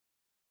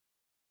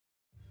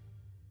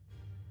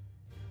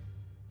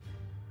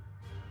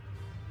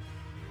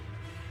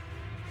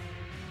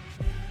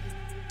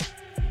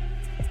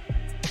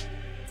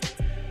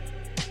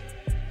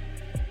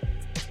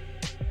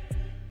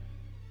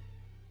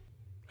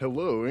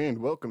Hello and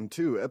welcome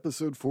to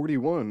episode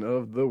 41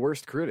 of The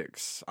Worst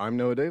Critics. I'm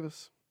Noah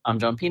Davis, I'm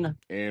John Pina.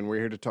 and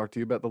we're here to talk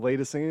to you about the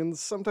latest and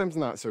sometimes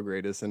not so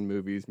greatest in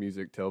movies,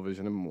 music,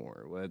 television, and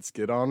more. Let's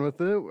get on with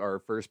it. Our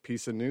first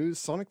piece of news,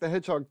 Sonic the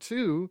Hedgehog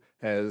 2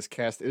 has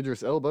cast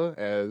Idris Elba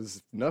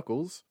as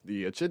Knuckles,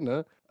 the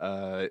echidna.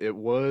 It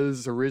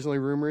was originally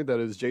rumored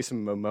that it was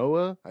Jason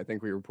Momoa. I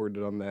think we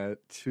reported on that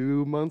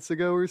 2 months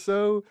ago or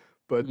so,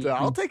 but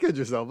I'll take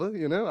Idris Elba,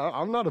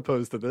 I'm not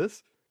opposed to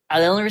this.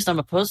 The only reason I'm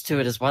opposed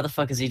to it is why the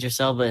fuck is Idris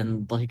Elba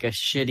in like a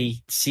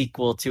shitty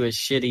sequel to a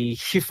shitty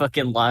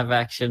fucking live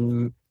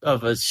action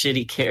of a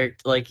shitty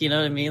character? Like, you know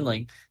what I mean?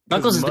 Like,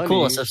 Knuckles is the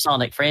coolest of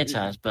Sonic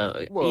franchise, but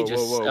Idris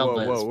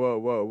Elba is...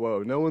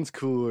 Whoa. No one's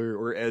cooler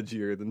or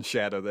edgier than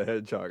Shadow the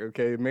Hedgehog,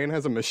 okay? Man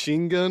has a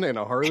machine gun and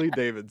a Harley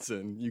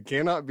Davidson. You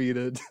cannot beat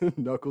it.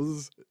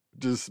 Knuckles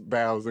just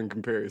bows in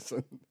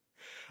comparison.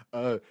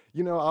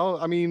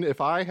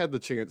 If I had the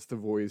chance to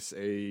voice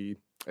a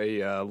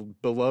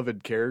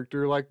beloved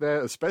character like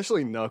that,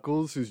 especially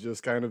Knuckles, who's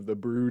just kind of the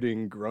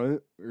brooding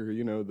grunt, or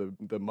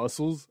the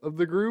muscles of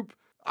the group.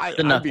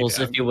 The Knuckles,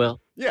 if you will.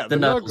 Yeah, the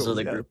Knuckles of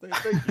the group.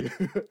 Thank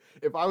you.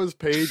 If I was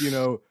paid,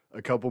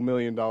 a couple $1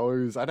 million,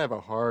 I'd have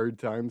a hard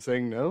time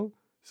saying no.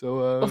 So,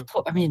 of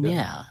course,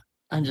 yeah.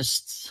 I'm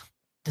just.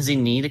 Does he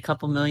need a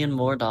couple $million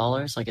more?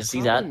 Like, is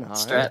he that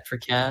strapped for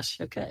cash?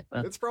 Okay,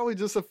 well. It's probably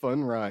just a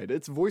fun ride.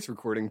 It's voice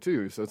recording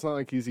too, so it's not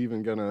like he's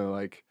even gonna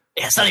like.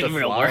 Yeah, it's not even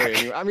real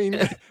work. I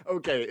mean,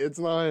 okay, it's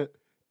not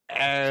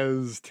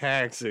as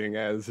taxing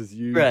as his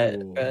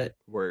usual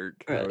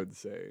work, I would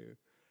say.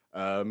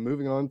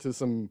 Moving on to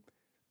some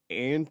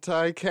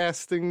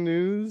anti-casting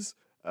news.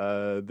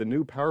 The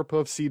new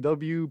Powerpuff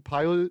CW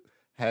pilot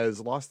has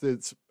lost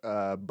its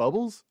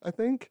bubbles, I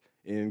think,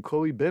 in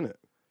Chloe Bennett.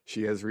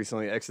 She has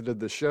recently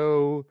exited the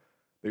show.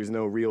 There's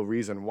no real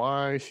reason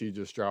why. She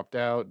just dropped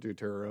out due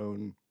to her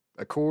own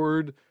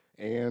accord,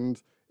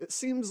 and it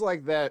seems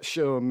like that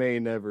show may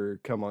never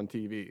come on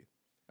TV.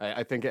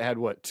 I think it had,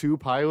 2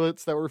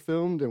 pilots that were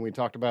filmed, and we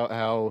talked about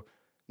how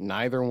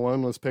neither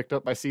one was picked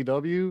up by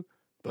CW,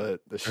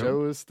 but the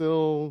show is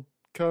still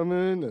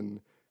coming,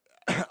 and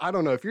I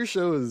don't know, if your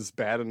show is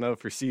bad enough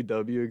for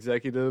CW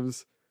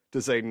executives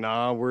to say,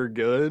 nah, we're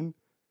good,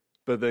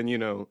 but then,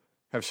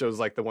 have shows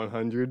like The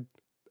 100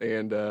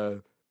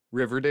 and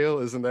Riverdale,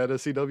 isn't that a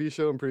CW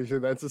show? I'm pretty sure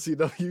that's a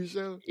CW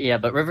show. Yeah,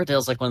 but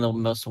Riverdale's like one of the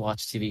most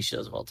watched TV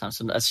shows of all time,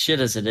 so as shit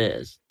as it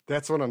is.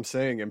 That's what I'm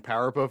saying, and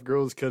Powerpuff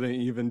Girls couldn't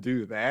even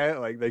do that.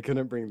 Like, they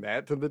couldn't bring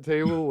that to the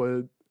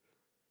table.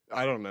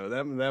 I don't know.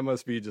 That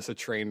must be just a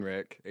train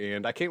wreck,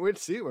 and I can't wait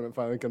to see it when it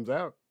finally comes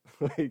out.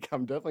 Like,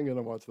 I'm definitely going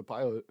to watch the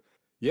pilot.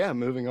 Yeah,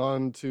 moving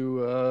on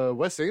to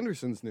Wes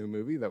Anderson's new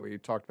movie that we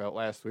talked about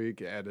last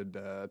week. Added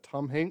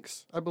Tom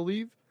Hanks, I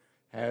believe,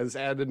 has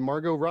added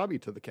Margot Robbie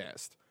to the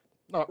cast.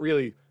 Not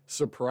really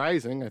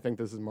surprising. I think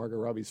this is Margot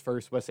Robbie's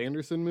first Wes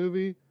Anderson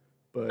movie.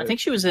 But I think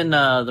she was in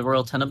the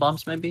Royal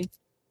Tenenbaums, maybe.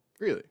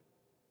 Really?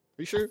 Are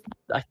you sure?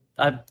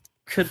 I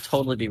could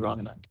totally be wrong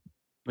in that.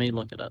 Let me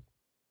look it up.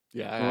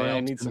 Yeah,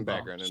 I need some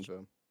background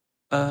info.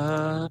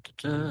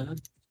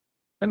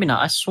 Maybe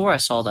not. I swore I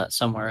saw that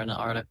somewhere in an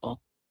article.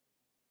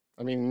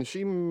 I mean,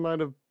 she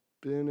might have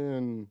been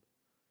in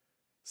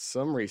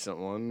some recent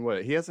one.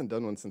 He hasn't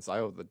done one since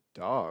Isle of the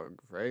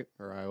Dog, right?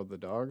 Or Isle of the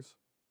Dogs?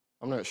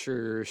 I'm not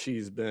sure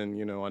she's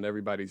been, on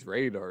everybody's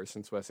radar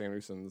since Wes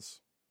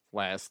Anderson's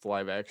last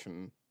live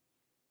action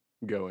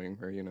going,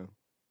 or,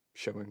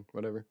 showing,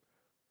 whatever.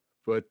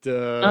 But,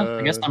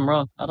 I guess I'm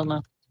wrong. I don't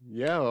know.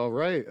 Yeah, all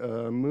right.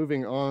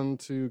 Moving on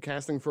to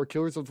casting for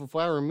Killers of the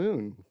Flower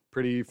Moon.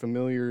 Pretty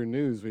familiar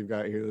news we've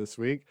got here this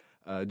week.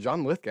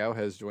 John Lithgow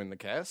has joined the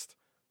cast,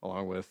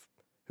 along with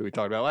who we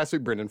talked about last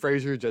week, Brendan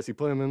Fraser, Jesse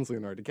Plemons,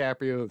 Leonardo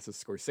DiCaprio. This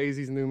is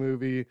Scorsese's new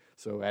movie,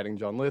 so adding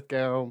John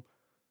Lithgow,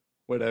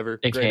 whatever,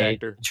 AKA great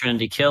actor.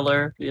 Trinity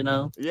Killer,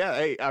 Yeah,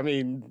 hey, I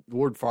mean,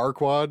 Lord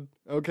Farquaad,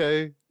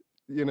 okay.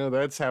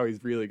 That's how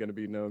he's really going to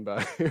be known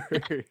by.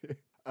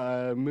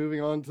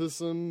 Moving on to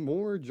some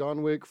more,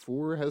 John Wick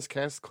 4 has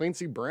cast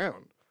Clancy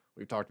Brown.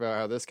 We've talked about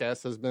how this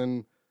cast has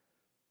been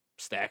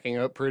stacking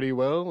up pretty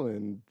well,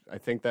 and I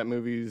think that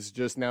movie's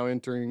just now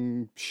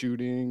entering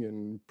shooting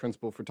and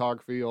principal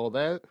photography, all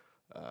that.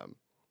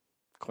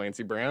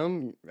 Clancy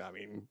Brown, I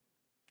mean,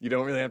 you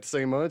don't really have to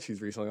say much.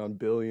 He's recently on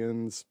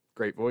Billions,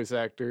 great voice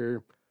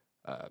actor.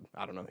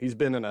 I don't know. He's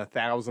been in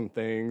 1,000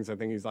 things. I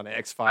think he's on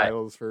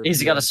X-Files for.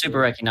 He's got a super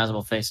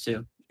recognizable face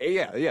too.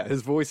 Yeah.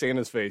 His voice and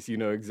his face, you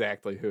know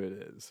exactly who it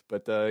is.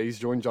 But he's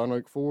joined John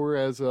Wick 4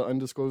 as an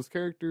undisclosed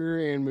character,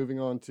 and moving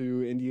on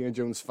to Indiana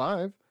Jones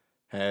 5,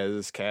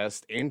 has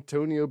cast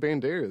Antonio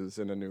Banderas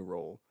in a new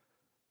role.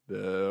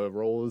 The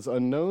role is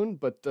unknown,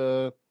 but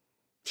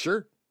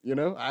sure.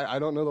 I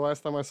don't know the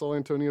last time I saw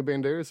Antonio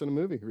Banderas in a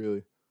movie,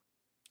 really.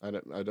 I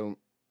don't.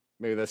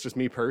 Maybe that's just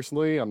me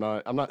personally. I'm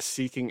not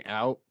seeking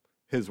out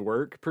his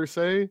work per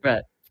se.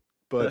 Right.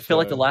 But I feel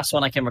like the last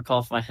one I can recall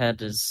off my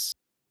head is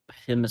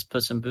him as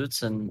Puss in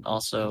Boots, and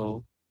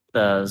also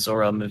the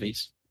Zorro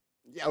movies.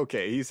 Yeah,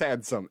 okay, he's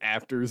had some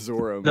after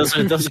Zorro movies.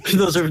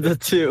 Those are the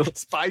two.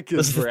 Spy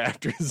Kids were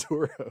after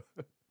Zorro.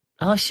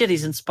 Oh shit,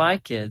 he's in Spy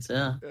Kids.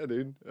 Yeah. Yeah,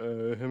 dude.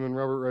 Him and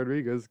Robert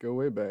Rodriguez go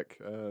way back.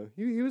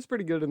 He was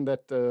pretty good in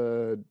that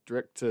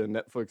direct to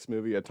Netflix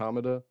movie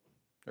Automata,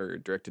 or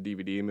direct to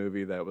DVD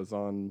movie that was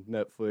on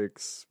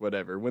Netflix.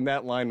 Whatever. When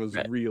that line was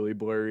Right. really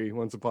blurry,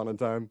 once upon a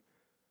time.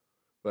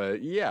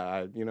 But yeah,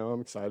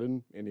 I'm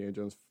excited. Indiana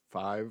Jones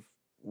 5,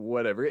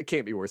 whatever. It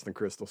can't be worse than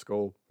Crystal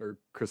Skull or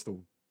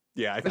Crystal.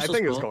 Yeah, I Crystal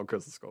think it's Skull. called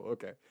Crystal Skull.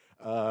 Okay.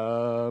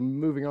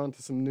 Moving on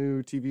to some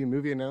new TV and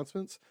movie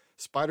announcements.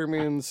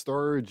 Spider-Man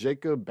star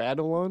Jacob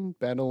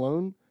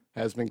Batalon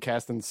has been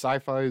cast in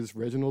Sci-Fi's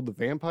Reginald the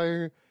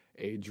Vampire,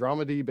 a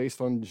dramedy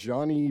based on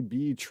Johnny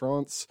B.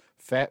 Trant's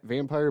Fat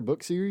Vampire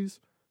book series.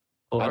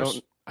 Of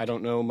course. I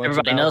don't know much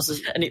Everybody about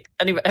knows.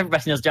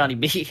 Everybody knows Johnny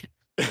B.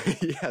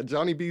 yeah,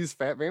 Johnny B's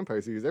Fat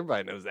Vampire series.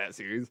 Everybody knows that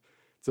series.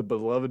 It's a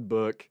beloved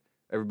book.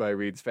 Everybody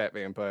reads Fat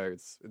Vampire.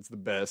 It's the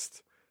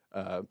best.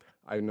 I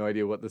have no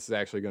idea what this is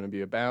actually going to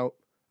be about.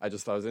 I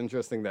just thought it was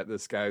interesting that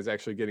this guy is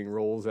actually getting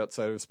roles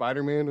outside of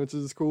Spider-Man, which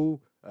is cool.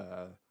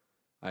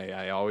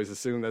 I always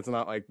assume that's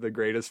not like the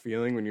greatest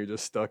feeling when you're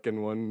just stuck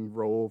in one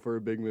role for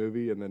a big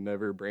movie and then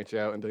never branch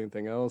out into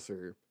anything else,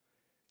 or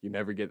you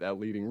never get that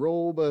leading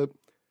role. But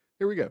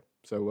here we go.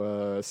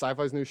 So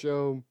Sci-Fi's new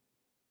show.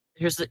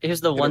 Here's the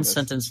Hit or one miss.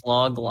 sentence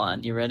log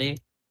line. You ready?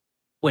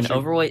 When Shoot.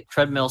 overweight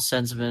treadmill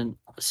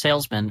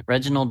salesman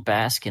Reginald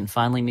Baskin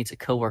finally meets a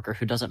coworker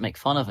who doesn't make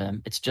fun of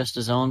him, it's just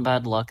his own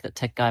bad luck that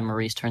tech guy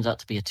Maurice turns out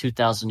to be a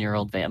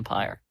 2,000-year-old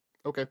vampire.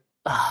 Okay.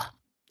 Ah,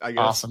 I guess.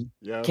 awesome.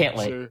 Yeah. Can't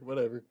wait. Sure,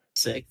 whatever.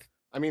 Sick.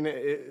 I mean,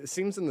 it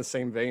seems in the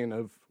same vein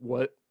of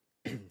what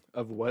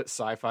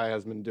Sci-Fi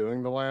has been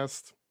doing the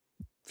last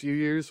few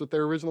years with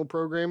their original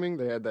programming.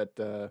 They had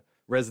that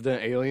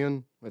Resident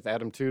Alien with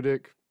Adam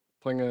Tudyk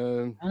playing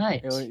a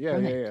Nice. alien. Yeah,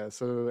 Nice. yeah.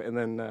 So and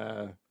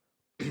then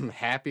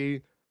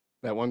Happy,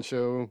 that one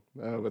show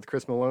with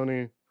Chris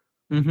Maloney.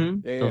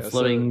 Mm-hmm. Yeah, The yeah.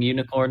 floating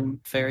unicorn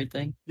fairy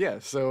thing. Yeah,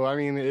 so I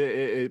mean,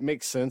 it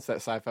makes sense that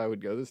Sci-Fi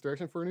would go this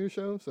direction for a new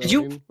show. So Did I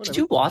you mean, did whatever.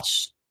 you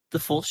watch the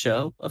full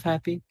show of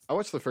Happy? I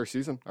watched the first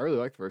season. I really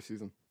liked the first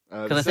season.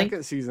 The 'Cause I think-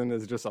 second season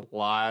is just a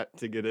lot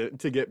to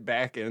get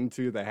back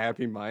into the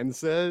happy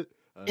mindset.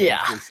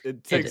 Yeah,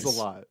 it takes a is.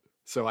 lot.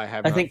 So I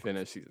have I not think-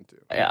 finished season 2.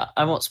 Yeah,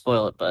 I won't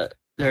spoil it, but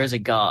there is a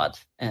god,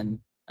 and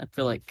I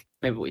feel like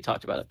maybe we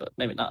talked about it, but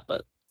maybe not.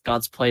 But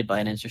God's played by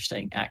an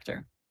interesting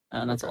actor,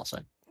 and that's Okay. also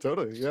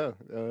Totally, yeah,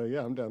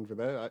 yeah. I'm down for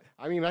that.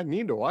 I mean, I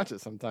need to watch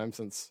it sometime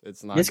since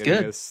it's not It's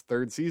getting good. its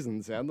third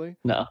season, sadly.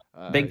 no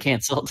big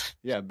canceled.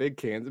 Yeah, big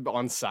cans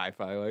on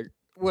Sci-Fi. Like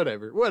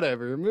whatever.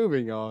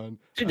 Moving on.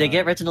 Dude, they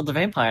get Reginald the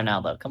Vampire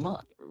now, though. Come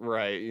on.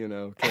 Right,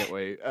 can't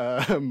wait.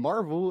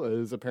 Marvel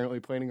is apparently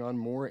planning on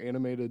more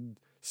animated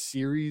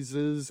series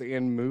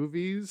and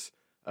movies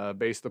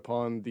based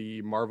upon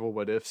the Marvel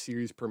What If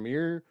series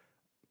premiere.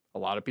 A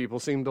lot of people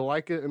seem to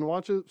like it and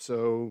watch it,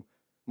 so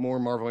more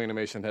Marvel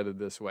animation headed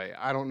this way.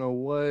 I don't know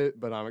what,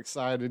 but I'm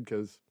excited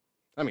because,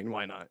 I mean,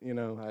 why not?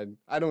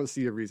 I don't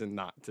see a reason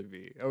not to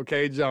be.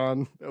 Okay,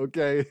 John?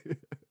 Okay.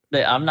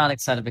 I'm not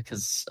excited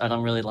because I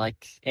don't really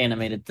like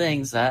animated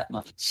things that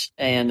much,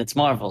 and it's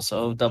Marvel,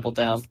 so double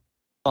down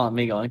on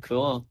me going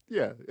cool.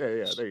 Yeah, there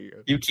you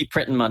go. You keep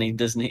printing money,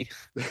 Disney.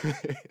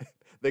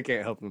 They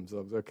can't help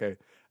themselves. Okay.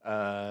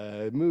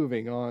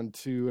 Moving on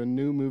to a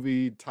new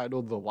movie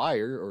titled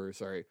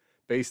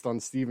based on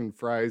Stephen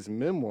Fry's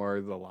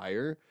memoir, The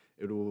Liar.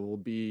 It will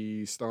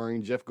be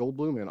starring Jeff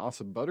Goldblum and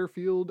Asa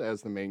Butterfield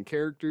as the main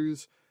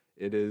characters.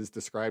 It is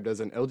described as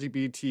an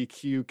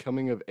LGBTQ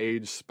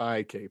coming-of-age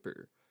spy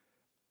caper.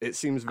 It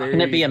seems very...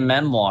 Can it be a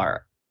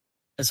memoir?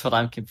 That's what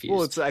I'm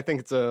confused. Well, I think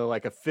it's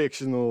like a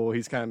fictional,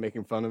 he's kind of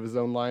making fun of his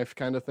own life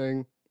kind of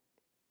thing.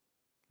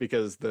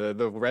 Because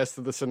the rest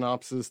of the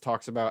synopsis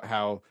talks about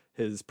how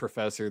his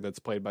professor that's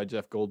played by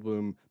Jeff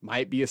Goldblum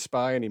might be a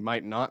spy and he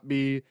might not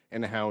be,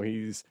 and how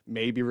he's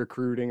maybe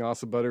recruiting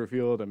Asa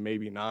Butterfield and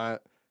maybe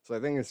not. So I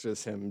think it's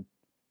just him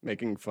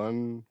making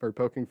fun or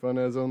poking fun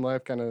at his own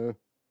life, kind of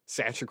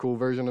satirical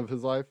version of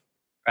his life.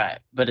 Right,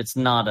 but it's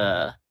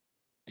not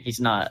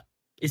he's not...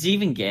 Is he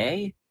even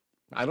gay?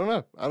 I don't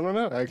know.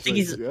 Actually,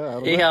 he's- I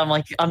don't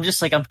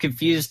know. I'm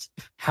confused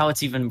how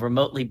it's even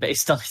remotely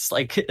based on.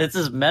 It's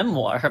his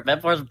memoir. A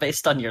memoir is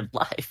based on your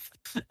life.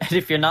 And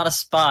if you're not a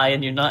spy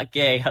and you're not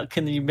gay, how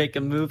can you make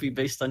a movie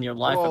based on your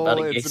life about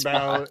a gay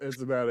spy?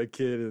 It's about a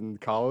kid in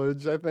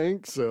college, I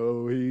think.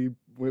 So he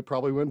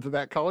probably went to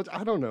that college.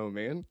 I don't know,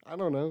 man. I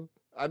don't know.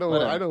 I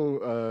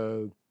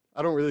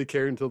don't really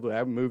care until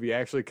the movie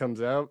actually comes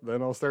out.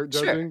 Then I'll start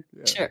judging.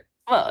 Yeah. Sure.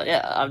 Well, yeah.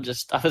 I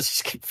was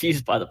just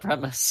confused by the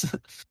premise.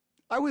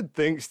 I would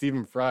think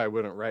Stephen Fry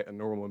wouldn't write a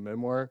normal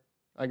memoir,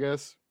 I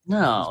guess.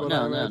 No.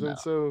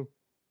 So,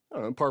 I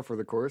don't know, par for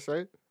the course,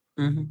 right?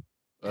 Mm-hmm.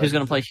 Who's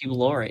gonna play Hugh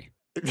Laurie?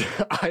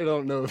 I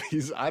don't know if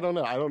he's going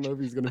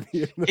to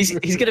be in the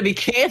He's gonna be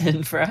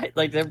canon, right?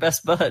 Like they're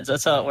best buds.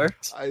 That's how it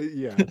works.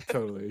 yeah,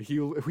 totally.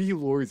 Hugh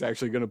Laurie's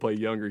actually going to play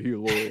younger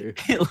Hugh Laurie.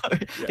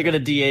 They're gonna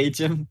DH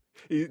him.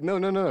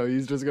 No.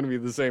 He's just going to be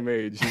the same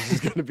age. He's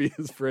just going to be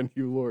his friend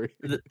Hugh Laurie.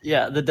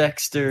 The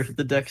Dexter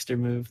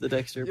move, the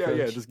Dexter approach.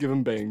 Yeah. Just give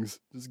him bangs.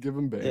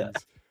 Yeah.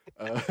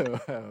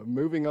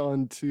 Moving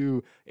on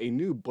to a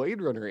new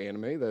Blade Runner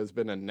anime that has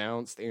been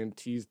announced and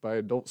teased by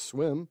Adult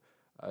Swim.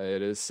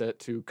 It is set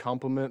to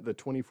complement the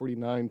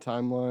 2049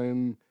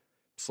 timeline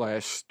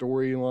slash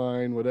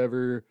storyline,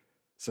 whatever,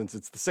 since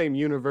it's the same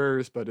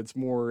universe, but it's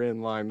more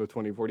in line with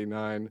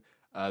 2049.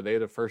 They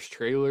had a first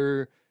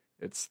trailer.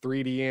 It's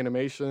 3D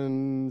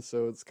animation,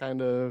 so it's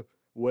kind of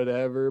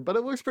whatever, but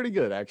it looks pretty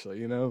good, actually,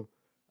 you know?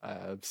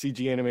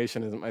 CG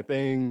animation isn't my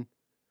thing,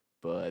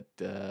 but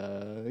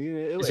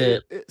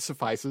it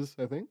suffices,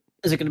 I think.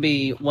 Is it going to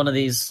be one of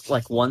these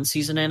like one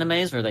season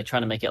animes, or are they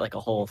trying to make it like a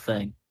whole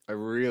thing? I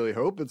really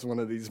hope it's one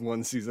of these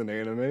one season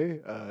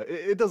anime.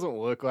 It doesn't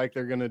look like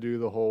they're gonna do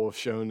the whole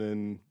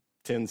shonen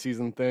 10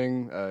 season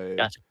thing.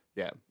 Gotcha.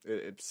 Yeah,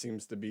 it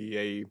seems to be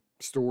a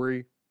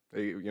story,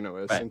 a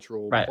right.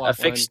 central right, plot a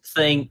fixed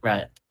thing,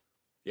 right?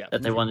 Yeah,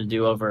 that they want to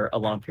do over a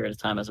long period of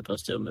time as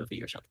opposed to a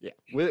movie or something. Yeah,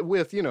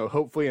 with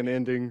hopefully an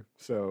ending.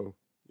 So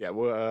yeah,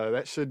 well,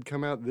 that should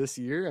come out this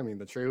year. I mean,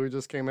 the trailer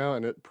just came out,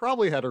 and it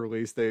probably had a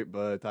release date,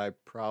 but I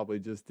probably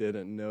just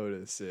didn't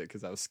notice it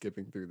because I was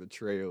skipping through the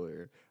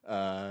trailer.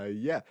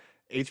 Yeah,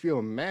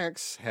 HBO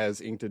Max has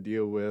inked a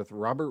deal with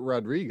Robert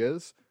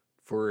Rodriguez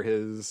for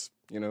his,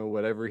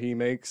 whatever he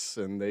makes,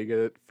 and they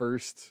get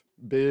first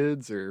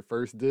bids or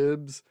first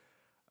dibs.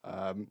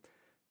 I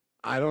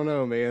don't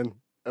know, man.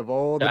 Of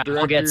all the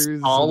directors,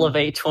 gets all of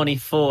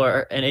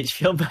A24, and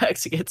HBO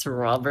Max gets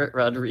Robert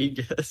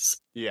Rodriguez.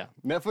 Yeah,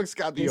 Netflix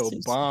got the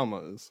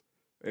Obamas,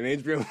 and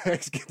HBO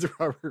Max gets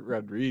Robert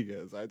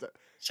Rodriguez.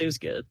 Seems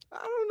good.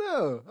 I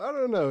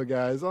don't know,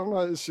 guys. I'm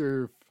not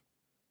sure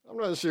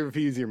if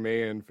he's your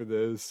man for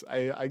this.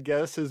 I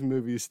guess his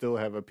movies still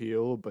have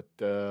appeal, but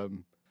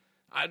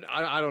I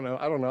don't know.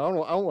 I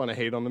don't want to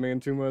hate on the man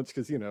too much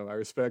because I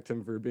respect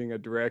him for being a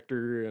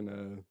director and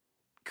a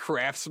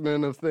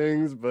craftsman of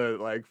things, but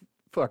like.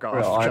 Fuck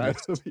off, kind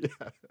of.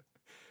 Yeah.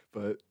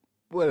 But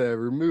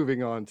whatever.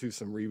 Moving on to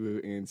some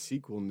reboot and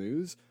sequel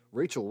news.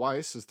 Rachel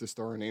Weisz is to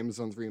star in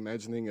Amazon's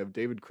reimagining of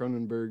David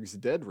Cronenberg's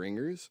Dead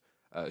Ringers.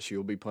 She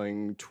will be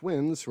playing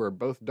twins who are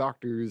both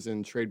doctors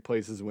and trade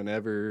places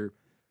whenever,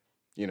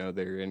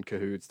 they're in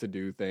cahoots to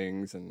do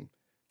things and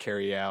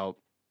carry out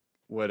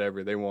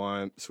whatever they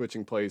want,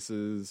 switching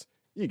places.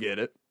 You get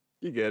it.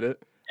 Yeah,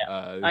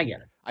 I get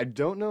it. I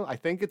don't know. I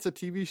think it's a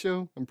TV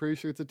show. I'm pretty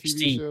sure it's a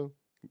TV show.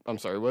 I'm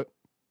sorry, what?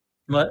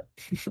 What?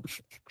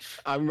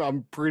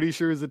 I'm pretty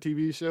sure it's a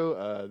TV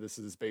show. This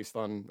is based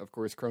on, of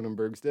course,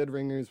 Cronenberg's Dead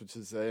Ringers, which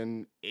is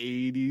an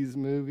late 80s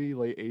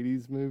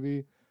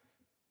movie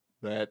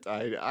that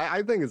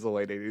I think is a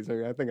late 80s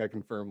movie. I think I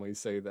can firmly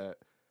say that.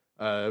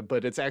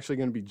 But it's actually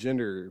going to be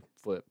gender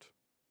flipped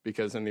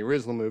because in the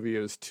original movie,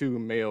 it was two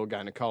male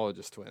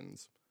gynecologist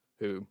twins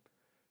who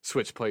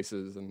switch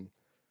places and,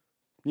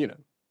 You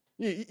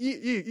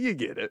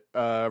get it.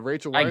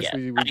 Rachel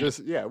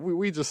Weisz,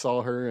 we just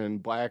saw her in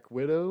Black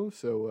Widow,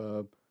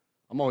 so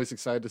I'm always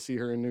excited to see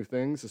her in new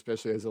things,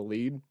 especially as a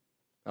lead.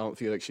 I don't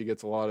feel like she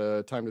gets a lot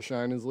of time to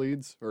shine as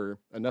leads, or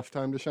enough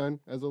time to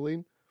shine as a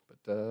lead,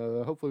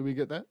 but hopefully we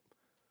get that.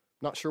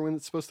 Not sure when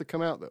it's supposed to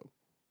come out, though,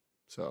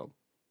 so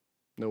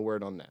no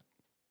word on that.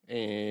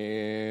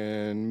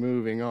 And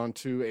moving on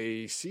to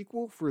a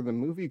sequel for the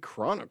movie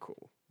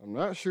Chronicle. I'm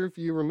not sure if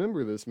you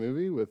remember this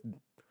movie with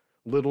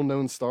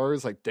little-known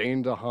stars like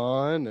Dane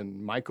DeHaan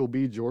and Michael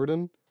B.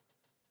 Jordan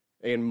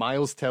and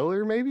Miles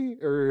Teller, maybe?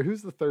 Or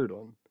who's the third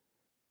one?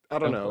 I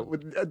don't know.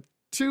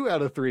 2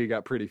 out of 3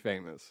 got pretty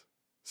famous.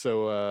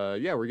 So,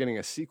 we're getting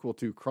a sequel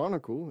to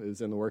Chronicle.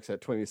 Is in the works at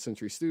 20th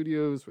Century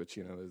Studios, which,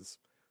 is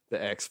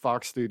the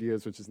ex-Fox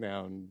Studios, which is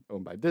now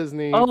owned by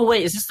Disney. Oh,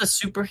 wait, is this the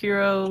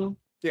superhero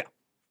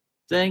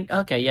thing?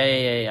 Okay,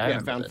 yeah. Yeah,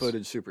 found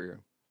footage superhero.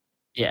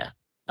 Yeah.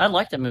 I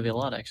liked that movie a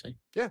lot, actually.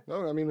 Yeah, it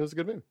was a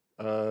good movie.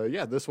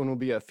 This one will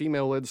be a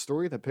female-led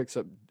story that picks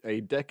up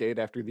a decade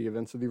after the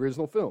events of the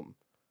original film.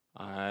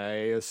 I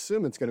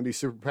assume it's going to be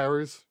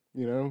superpowers,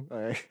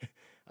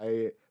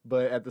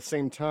 but at the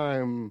same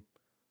time,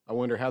 I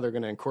wonder how they're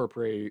going to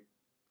incorporate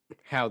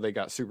how they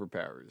got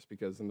superpowers,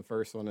 because in the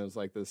first one, it was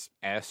like this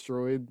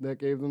asteroid that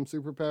gave them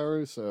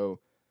superpowers, so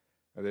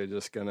are they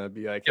just going to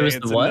be like, hey, it's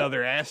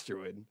another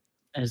asteroid?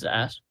 Is it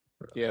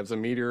asteroid? Yeah, it was a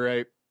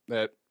meteorite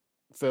that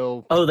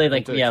fell. Oh, they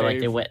like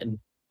they went and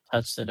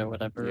touched it or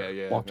whatever.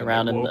 Yeah. Walked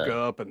around and woke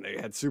up and they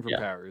had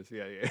superpowers.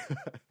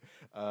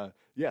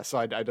 Yeah. So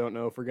I don't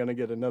know if we're gonna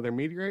get another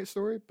meteorite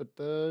story, but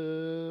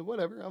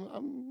whatever.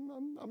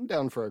 I'm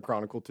down for a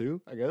Chronicle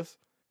too, I guess.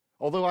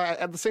 Although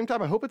at the same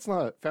time, I hope it's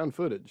not found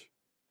footage,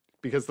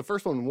 because the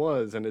first one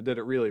was, and it did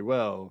it really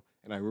well.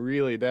 And I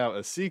really doubt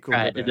a sequel.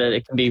 Right, that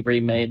it can be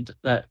remade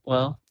that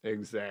well.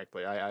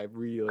 Exactly. I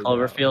really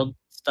Cloverfield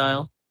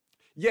style.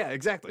 Yeah,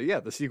 exactly. Yeah,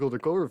 the sequel to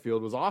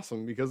Cloverfield was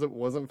awesome because it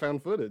wasn't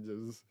found footage. It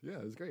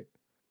was great.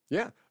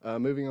 Yeah.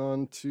 Moving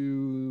on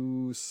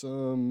to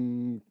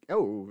some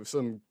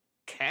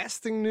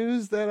casting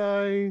news that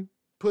I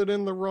put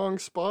in the wrong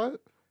spot.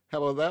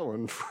 How about that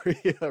one for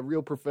a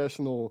real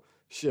professional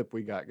ship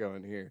we got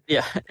going here?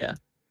 Yeah. Okay.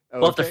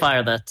 We'll have to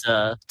fire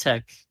that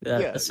tech,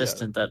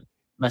 assistant that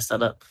mess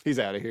that up. He's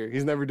out of here.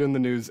 He's never doing the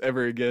news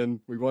ever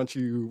again.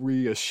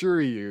 We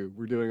assure you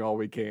we're doing all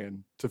we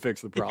can to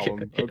fix the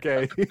problem,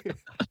 okay?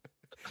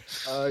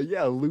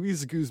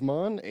 Luis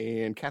Guzman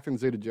and Catherine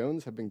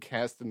Zeta-Jones have been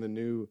cast in the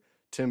new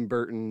Tim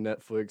Burton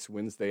Netflix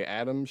Wednesday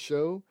Addams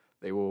show.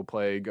 They will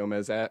play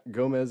Gomez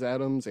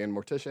Addams and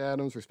Morticia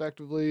Addams,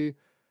 respectively.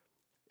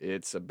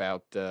 It's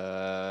about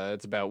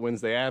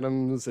Wednesday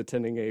Addams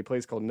attending a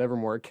place called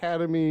Nevermore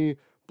Academy.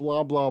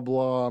 Blah blah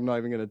blah. I'm not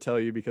even going to tell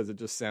you because it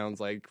just sounds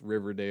like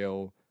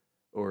Riverdale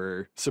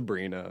or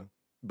Sabrina,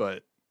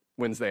 but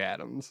Wednesday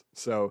Addams.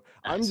 So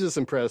nice. I'm just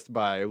impressed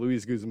by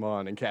Luis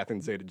Guzman and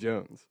Catherine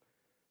Zeta-Jones.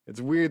 It's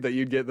weird that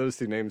you'd get those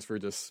two names for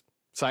just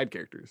side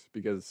characters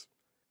because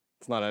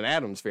it's not an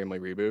Addams Family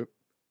reboot.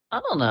 I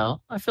don't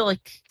know. I feel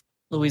like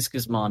Luis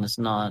Guzman is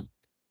not.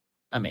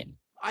 I mean,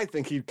 I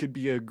think he could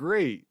be a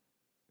great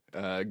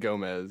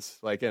Gomez,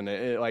 like in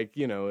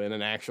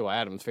an actual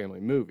Addams Family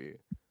movie,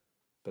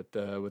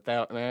 but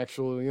without the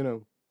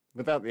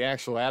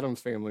actual Addams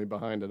Family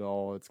behind it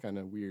all, it's kind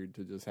of weird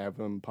to just have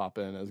him pop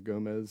in as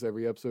Gomez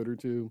every episode or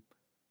two.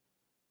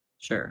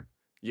 Sure.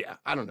 Yeah,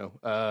 I don't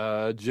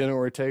know. Jenna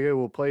Ortega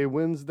will play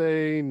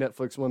Wednesday.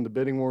 Netflix won the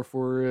bidding war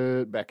for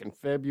it back in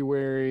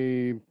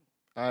February.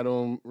 I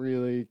don't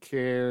really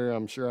care.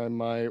 I'm sure I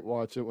might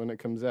watch it when it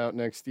comes out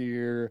next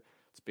year.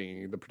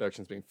 The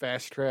production's being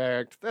fast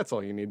tracked. That's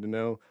all you need to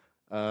know.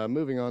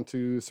 Moving on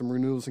to some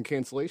renewals and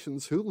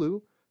cancellations.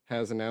 Hulu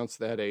has announced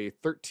that a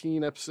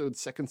 13-episode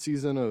second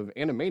season of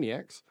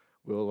Animaniacs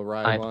will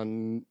arrive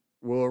on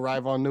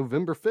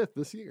November 5th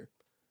this year.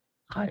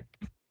 Hype.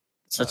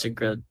 Such a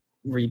good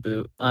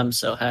reboot. I'm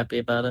so happy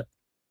about it.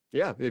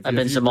 Yeah, I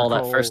binged them all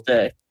that first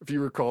day. If you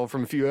recall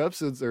from a few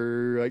episodes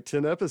or like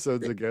 10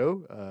 episodes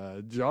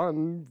ago,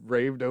 John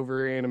raved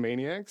over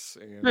Animaniacs.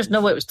 And there's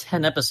no way it was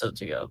 10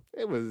 episodes ago.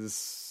 That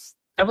was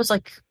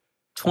like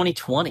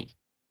 2020.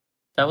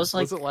 That was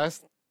like. Was it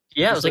last?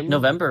 Yeah, December? It was like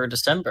November or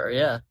December.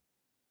 Yeah.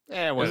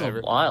 Whatever. It was a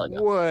while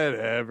ago.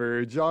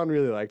 Whatever. John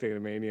really liked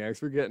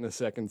Animaniacs. We're getting a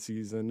second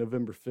season,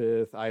 November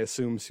 5th. I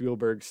assume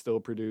Spielberg's still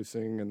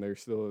producing, and they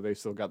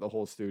still got the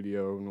whole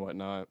studio and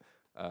whatnot.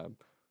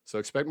 So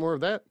expect more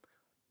of that.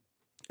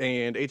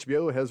 And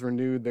HBO has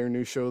renewed their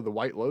new show, The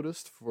White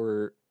Lotus,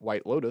 for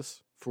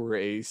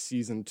a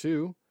season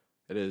 2.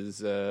 It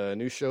is a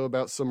new show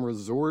about some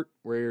resort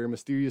where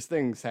mysterious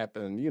things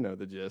happen. You know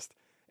the gist.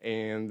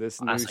 And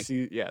this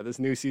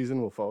new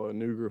season will follow a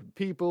new group of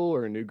people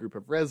or a new group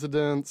of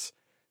residents,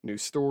 new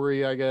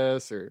story, I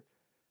guess, or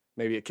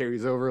maybe it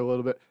carries over a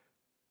little bit.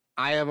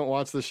 I haven't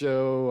watched the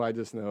show. I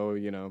just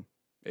know,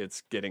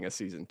 it's getting a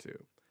season 2.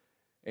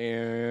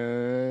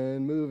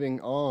 And moving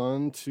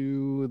on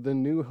to the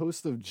new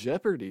hosts of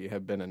Jeopardy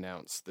have been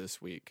announced this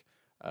week.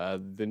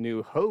 The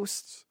new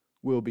hosts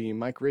will be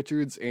Mike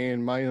Richards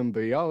and Mayim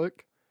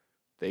Bialik.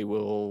 They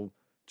will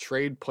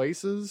trade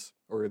places,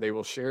 or they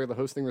will share the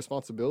hosting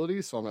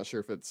responsibilities. So I'm not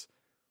sure if it's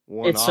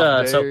one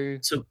off day.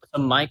 So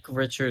Mike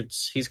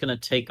Richards, he's going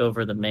to take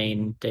over the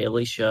main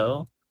daily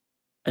show,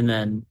 and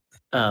then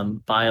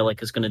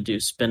Bialik is going to do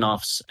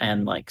spin-offs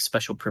and like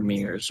special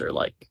premieres, or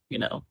like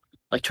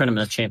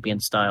Tournament of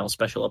Champions style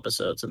special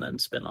episodes and then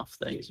spin-off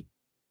things.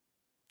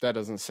 That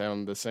doesn't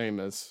sound the same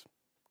as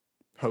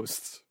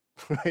hosts.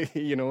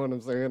 You know what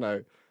I'm saying?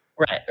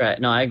 Right.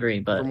 No, I agree.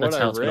 But from that's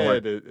what how I it's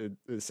going to work.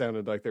 it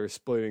sounded like they were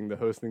splitting the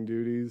hosting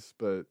duties,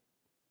 but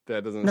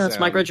that doesn't No, sound... it's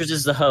Mike Richards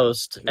is the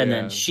host, and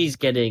then she's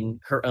getting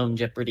her own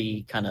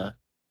Jeopardy kind of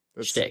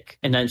shtick.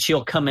 And then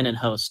she'll come in and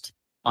host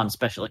on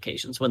special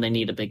occasions when they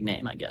need a big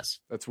name, I guess.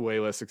 That's way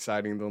less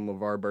exciting than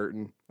LeVar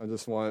Burton. I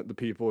just want the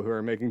people who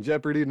are making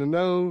Jeopardy to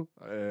know.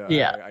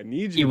 I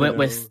need you. You went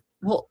with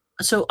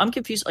so I'm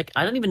confused. Like,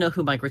 I don't even know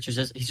who Mike Richards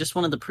is. He's just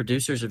one of the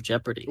producers of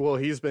Jeopardy. Well,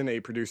 he's been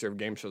a producer of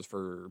game shows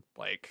for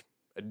like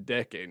a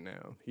decade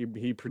now.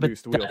 He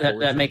produced Wheel of Fortune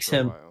that makes for a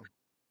him. while.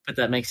 But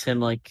that makes him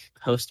like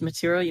host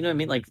material. You know what I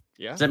mean? Like,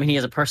 yeah. Does that mean he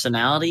has a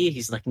personality?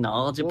 He's like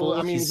knowledgeable. Well,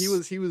 I mean, he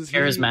was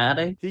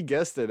charismatic. He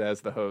guested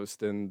as the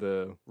host in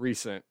the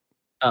recent.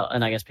 Oh,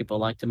 and I guess people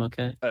liked him.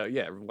 Okay.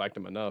 Liked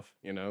him enough.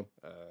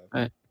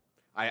 Right.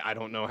 I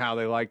don't know how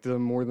they liked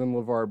him more than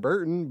LeVar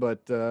Burton,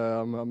 but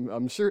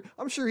I'm sure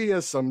he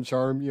has some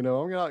charm.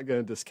 I'm not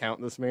going to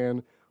discount this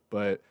man,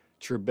 but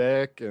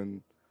Trebek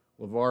and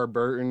LeVar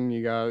Burton,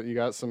 you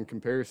got some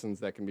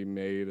comparisons that can be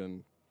made,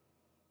 and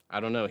I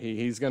don't know.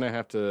 He's gonna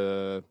have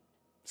to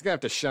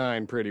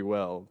shine pretty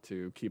well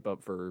to keep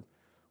up for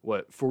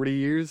 40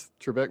 years.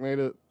 Trebek made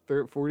it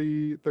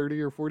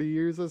 30 or 40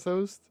 years as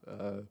host.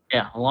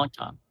 Yeah, a long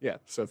time. Yeah,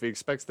 so if he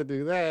expects to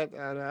do that,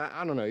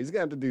 I don't know. He's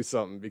gonna have to do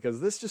something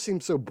because this just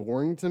seems so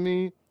boring to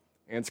me,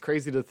 and it's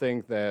crazy to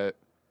think that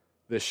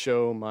this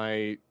show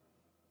might,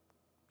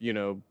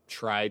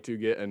 try to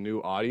get a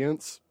new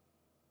audience.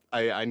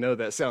 I know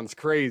that sounds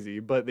crazy,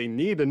 but they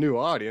need a new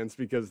audience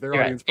because their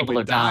audience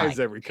probably dies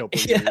every couple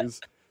of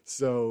years.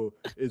 So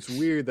it's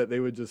weird that they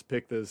would just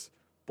pick this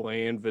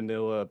bland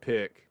vanilla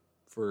pick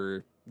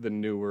for the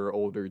newer,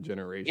 older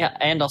generation. Yeah,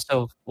 and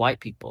also white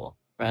people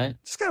right?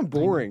 Just kind of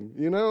boring,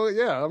 you know?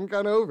 Yeah, I'm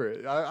kind of over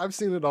it. I've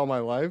seen it all my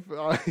life.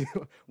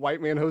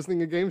 White man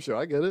hosting a game show.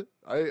 I get it.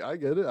 I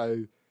get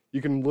it.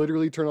 You can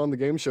literally turn on the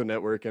game show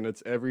network and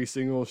it's every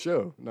single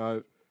show.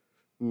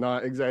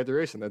 Not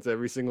exaggeration. That's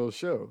every single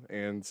show.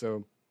 And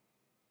so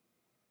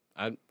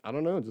I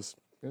don't know, just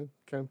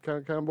kind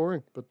of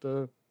boring.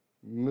 But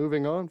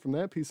moving on from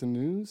that piece of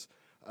news,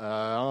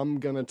 I'm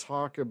gonna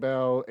talk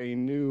about a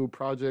new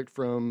project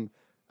from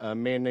a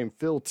man named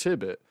Phil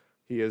Tippett.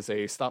 He is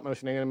a stop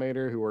motion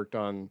animator who worked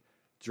on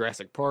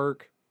Jurassic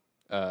Park.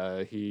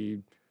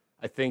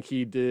 I think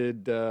he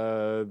did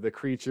the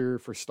creature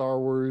for Star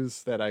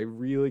Wars that I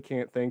really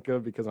can't think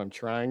of because I'm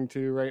trying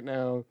to right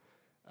now.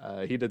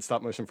 He did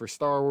stop motion for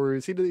Star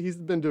Wars. He's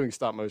been doing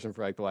stop motion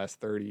for like the last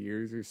 30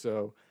 years or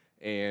so.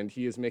 And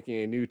he is making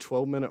a new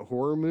 12-minute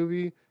horror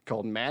movie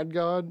called Mad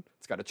God.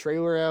 It's got a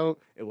trailer out.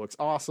 It looks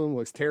awesome,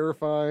 looks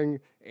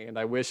terrifying, and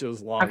I wish it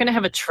was longer. How can I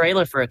have a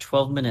trailer for a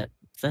 12-minute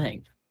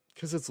thing?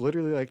 Because it's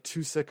literally like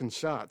 2-second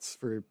shots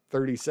for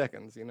 30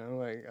 seconds, you know?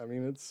 Like, I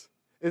mean,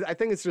 I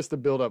think it's just to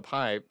build up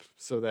hype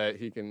so that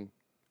he can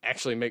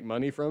actually make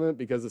money from it,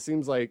 because it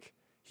seems like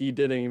he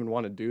didn't even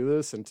want to do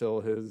this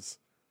until his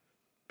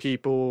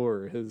people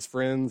or his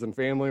friends and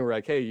family were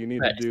like, hey, you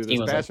need to do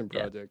this passion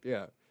project.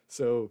 Yeah.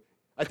 So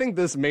I think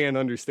this man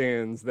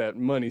understands that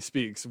money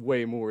speaks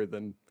way more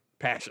than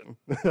passion.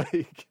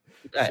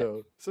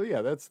 So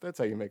yeah, that's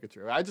how you make a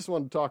trailer. I just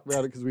wanted to talk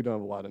about it because we don't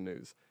have a lot of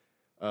news.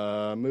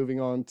 Moving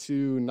on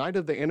to Night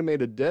of the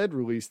Animated Dead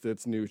released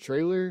its new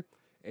trailer,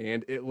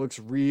 and it looks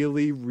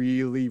really,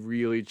 really,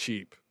 really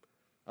cheap.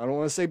 I don't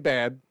want to say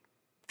bad,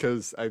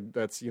 because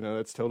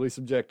that's totally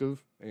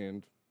subjective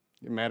and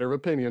a matter of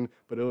opinion,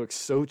 but it looks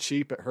so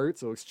cheap it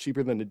hurts. It looks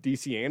cheaper than a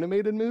DC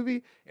animated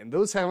movie, and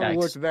those haven't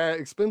looked that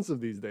expensive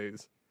these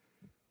days.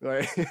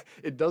 Like,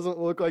 it doesn't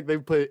look like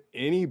they've put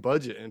any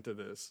budget into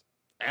this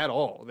at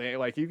all.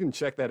 You can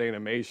check that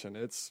animation.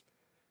 It's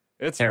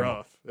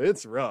rough.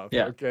 It's rough.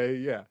 Yeah. Okay,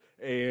 yeah.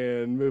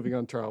 And moving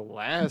on to our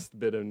last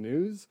bit of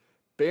news,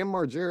 Bam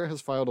Margera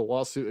has filed a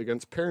lawsuit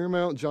against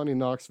Paramount, Johnny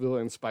Knoxville,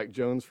 and Spike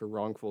Jonze for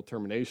wrongful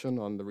termination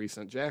on the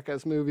recent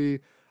Jackass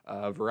movie.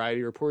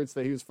 Variety reports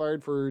that he was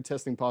fired for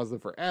testing positive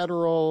for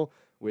Adderall,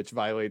 which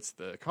violates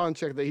the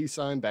contract that he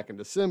signed back in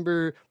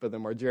December. But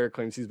then Margera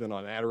claims he's been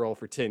on Adderall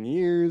for 10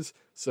 years,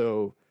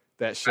 so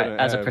that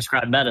shouldn't as a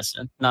prescribed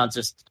medicine, not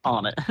just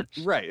on it.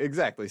 Right,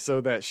 exactly. So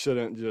that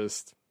shouldn't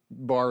just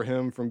bar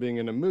him from being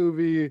in a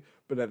movie,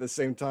 but at the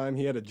same time,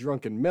 he had a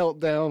drunken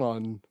meltdown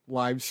on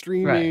live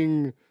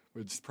streaming,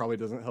 which probably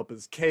doesn't help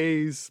his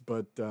case,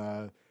 but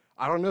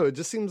I don't know. It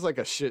just seems like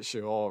a shit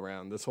show all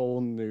around. This whole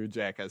new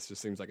Jackass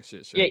just seems like a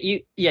shit show.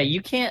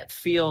 You can't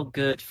feel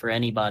good for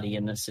anybody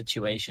in this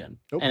situation.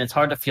 Nope. And it's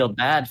hard to feel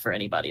bad for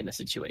anybody in this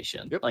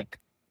situation. Yep. Like,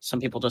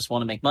 some people just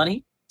want to make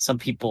money. Some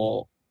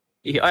people,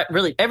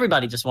 really,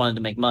 everybody just wanted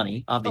to make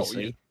money,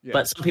 obviously. Yeah.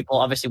 But some people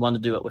obviously want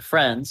to do it with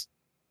friends.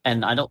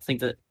 And I don't think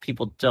that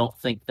people don't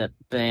think that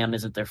Bam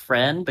isn't their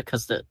friend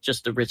because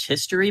just the rich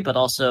history, but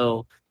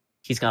also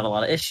he's got a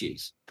lot of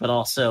issues, but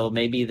also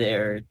maybe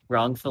they're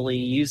wrongfully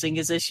using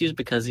his issues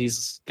because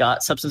he's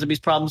got substance abuse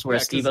problems,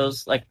 whereas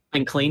Steve-O's like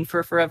been clean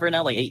for forever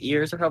now, like 8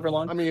 years or however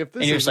long. I mean, if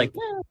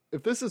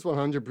this is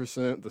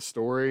 100% the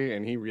story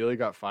and he really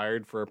got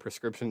fired for a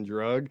prescription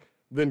drug,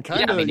 then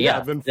then fuck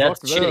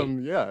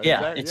them. Shitty.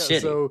 Yeah, it's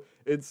shitty. So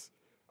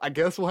I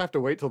guess we'll have to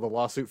wait till the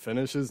lawsuit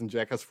finishes and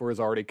Jackass 4 has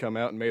already come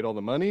out and made all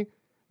the money.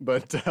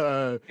 But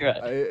so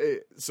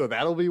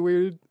that'll be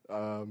weird.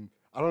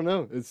 I don't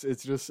know.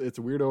 It's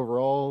weird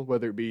overall,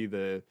 whether it be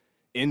the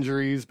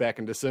injuries back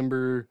in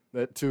December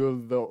that two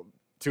of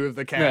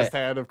the cast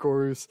had, of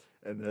course,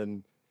 and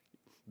then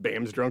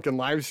Bam's drunken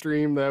live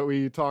stream that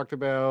we talked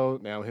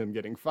about, now him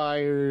getting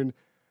fired.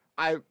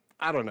 I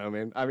don't know,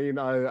 man. I mean,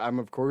 I'm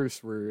of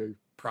course we're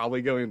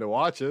probably going to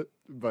watch it,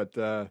 but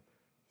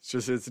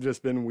it's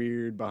just been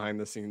weird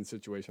behind the scenes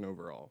situation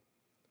overall.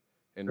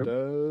 And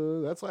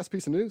that's the last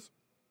piece of news.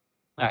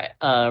 All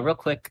right, real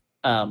quick,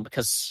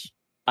 because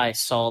I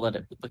saw that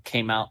it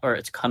came out, or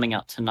it's coming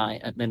out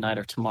tonight at midnight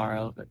or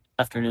tomorrow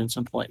afternoon at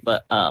some point.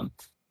 But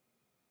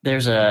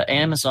there's a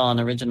Amazon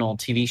original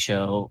TV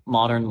show,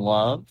 Modern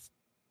Love.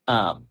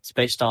 It's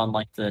based on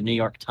like the New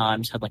York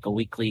Times had like a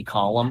weekly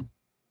column,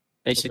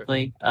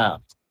 basically,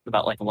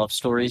 about like love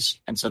stories.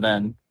 And so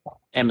then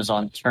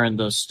Amazon turned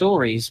those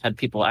stories, had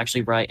people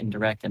actually write and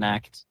direct and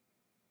act,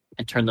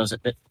 and turn those,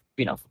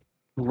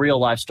 real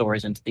life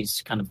stories into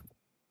these kind of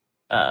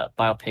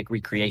biopic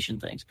recreation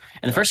things.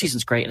 And the first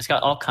season's great. It's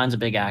got all kinds of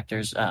big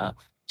actors.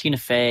 Tina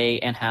Fey,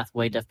 Anne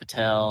Hathaway, Dev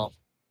Patel,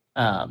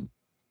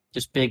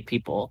 just big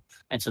people.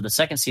 And so the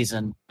second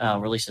season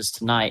releases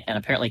tonight, and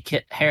apparently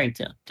Kit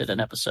Harington did an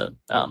episode,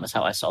 is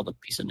how I saw the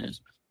piece of news.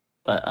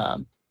 But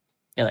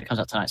that comes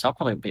out tonight. So I'll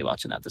probably be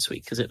watching that this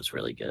week because it was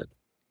really good.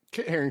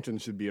 Kit Harington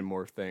should be in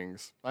more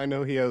things. I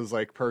know he has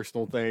like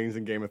personal things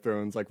in Game of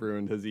Thrones like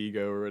ruined his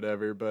ego or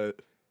whatever, but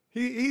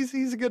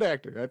He's a good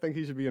actor. I think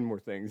he should be in more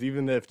things,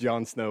 even if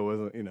Jon Snow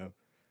wasn't,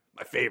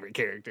 my favorite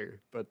character.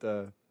 But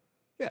I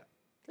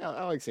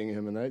like seeing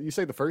him in that. You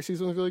say the first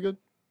season was really good?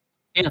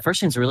 Yeah, the first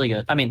season's really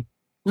good. I mean,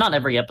 not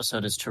every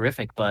episode is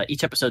terrific, but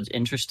each episode's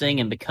interesting,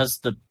 and because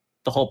the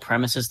whole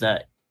premise is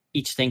that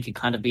each thing can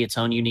kind of be its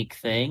own unique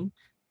thing.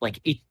 Like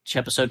each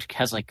episode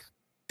has like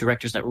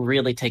directors that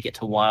really take it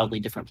to wildly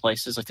different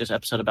places. Like there's an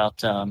episode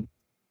about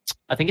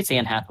I think it's the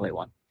Anne Hathaway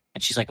one,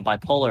 and she's like a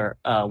bipolar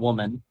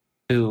woman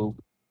who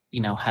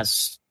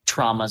has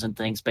traumas and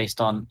things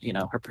based on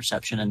her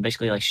perception, and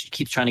basically like she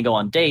keeps trying to go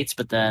on dates,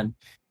 but then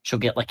she'll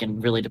get like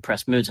in really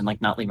depressed moods and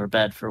like not leave her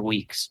bed for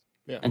weeks.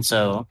 Yeah. And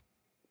so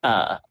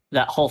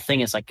that whole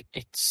thing is like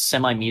it's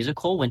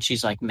semi-musical when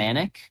she's like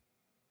manic,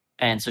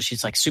 and so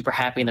she's like super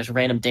happy, and there's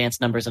random dance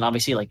numbers, and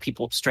obviously like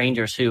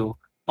strangers who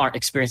aren't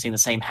experiencing the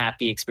same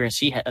happy experience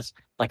she has,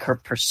 like her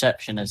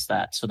perception is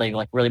that. So they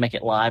like really make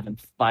it live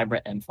and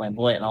vibrant and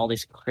flamboyant and all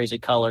these crazy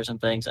colors and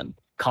things and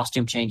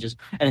costume changes.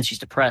 And then she's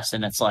depressed,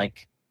 and it's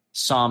like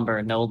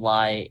somber, no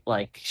light,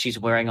 like she's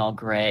wearing all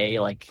gray,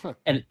 like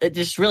and it's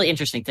just really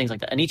interesting things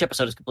like that. And each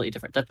episode is completely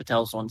different. Dev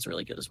Patel's one's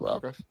really good as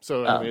well. Okay.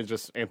 So I mean, it's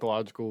just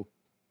anthological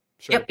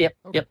show. Yep.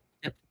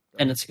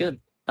 And it's good.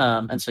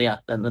 And so yeah,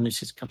 then the new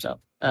season comes out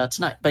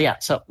tonight. But yeah,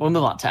 so we'll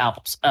move on to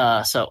albums.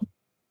 So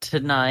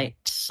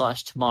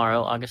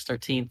tonight/tomorrow, August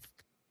 13th,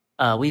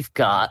 we've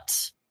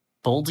got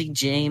Boldy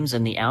James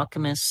and the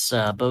Alchemists,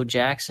 Bo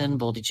Jackson.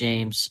 Boldy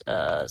James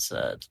is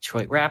a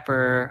Detroit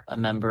rapper, a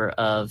member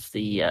of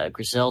the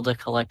Griselda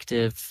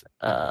Collective.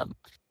 And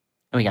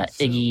we got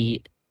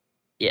Iggy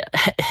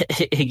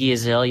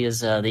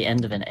Azalea's The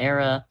End of an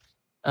Era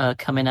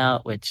coming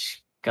out,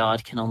 which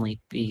God can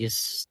only be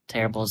as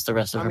terrible as the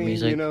rest of her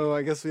music.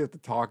 I guess we have to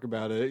talk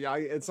about it.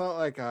 It's not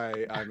like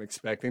I'm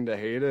expecting to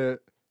hate it,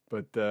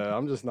 but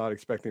I'm just not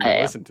expecting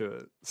to listen to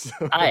it. So.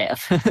 I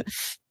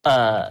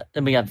am.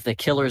 Then we have The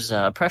Killer's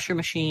Pressure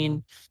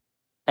Machine,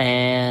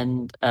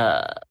 and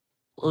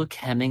Luke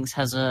Hemmings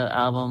has an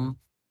album.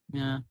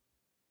 Yeah.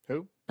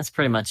 Who? That's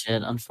pretty much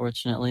it.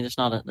 Unfortunately, there's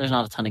not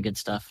a ton of good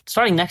stuff.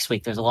 Starting next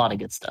week, there's a lot of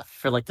good stuff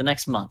for like the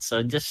next month.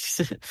 So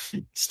just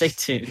stay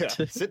tuned.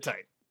 Yeah, sit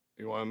tight.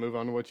 You want to move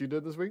on to what you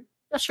did this week?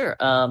 Yeah, sure.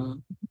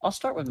 I'll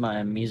start with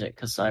my music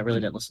because I really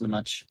didn't listen to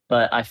much.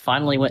 But I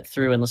finally went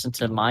through and listened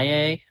to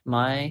May,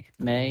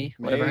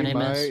 whatever her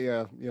name is.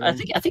 Yeah. I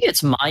think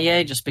it's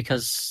Maye just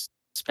because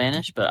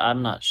Spanish, but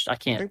I'm not. I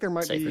can't I think there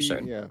might say be for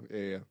certain.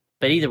 Yeah.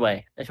 But either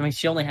way, I mean,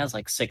 she only has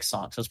like 6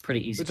 songs, so it's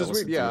pretty easy. Which to is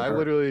listen weird. Yeah, to I her.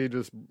 literally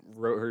just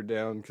wrote her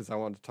down because I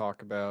wanted to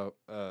talk about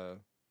that.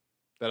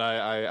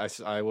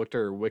 I looked at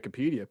her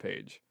Wikipedia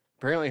page.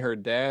 Apparently, her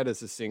dad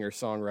is a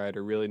singer-songwriter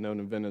really known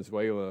in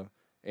Venezuela,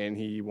 and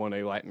he won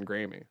a Latin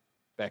Grammy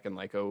back in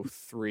like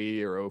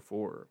 03 or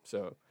 04.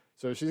 So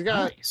she's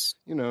got Nice.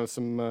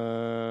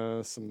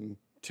 Some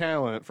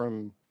talent not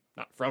from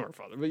her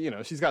father,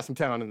 but she's got some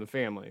talent in the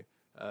family.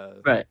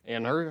 Right.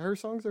 And her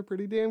songs are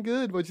pretty damn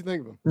good. What'd you think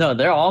of them? No,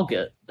 they're all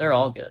good. They're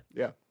all good.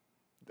 Yeah.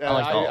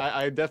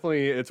 I I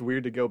definitely, it's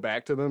weird to go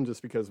back to them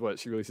just because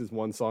she releases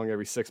one song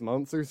every 6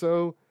 months or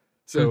so.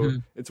 So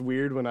it's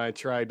weird when I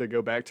tried to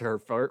go back to her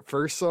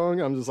first song.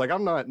 I'm just like,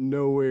 I'm not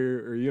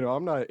nowhere, or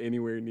I'm not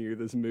anywhere near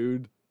this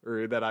mood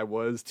or that I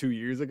was 2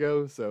 years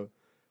ago. So,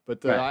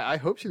 but Right. I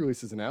hope she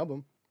releases an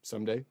album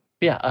someday.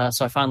 Yeah.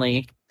 So I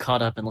finally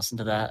caught up and listened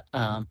to that,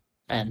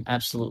 and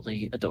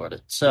absolutely adored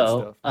it.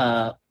 So,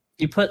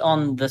 you put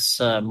on this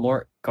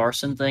Mort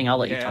Garson thing. I'll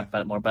let you talk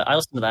about it more, but I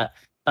listened to that.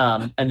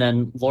 And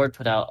then Lord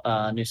put out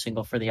a new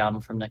single for the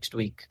album from next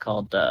week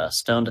called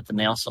 "Stoned at the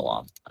Nail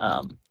Salon."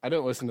 I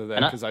didn't listen to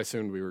that because I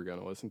assumed we were going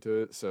to listen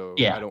to it, so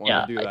I don't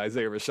want to do the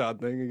Isaiah Rashad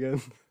thing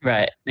again.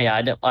 Right? Yeah,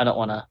 I don't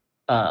want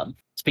to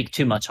speak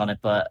too much on it,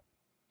 but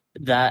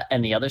that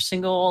and the other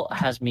single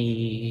has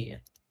me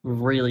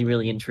really,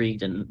 really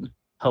intrigued and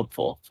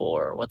hopeful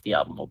for what the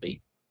album will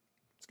be.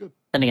 It's good.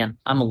 And again,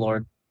 I'm a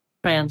Lord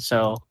fan,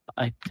 so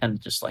I tend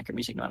to just like her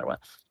music no matter what.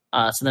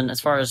 So then as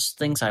far as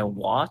things I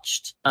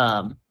watched,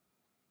 I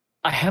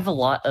have a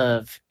lot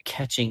of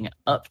catching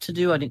up to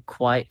do. I didn't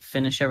quite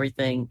finish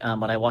everything,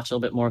 but I watched a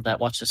little bit more of that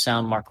Watch the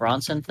Sound Mark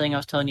Ronson thing I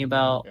was telling you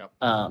about. Yep.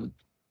 I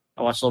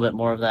watched a little bit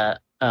more of that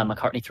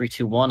McCartney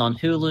 321 on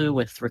Hulu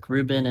with Rick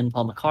Rubin and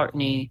Paul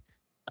McCartney.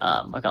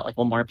 I got like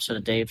one more episode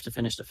of Dave to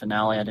finish the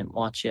finale I didn't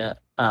watch yet.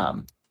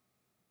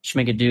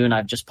 Schmigadoon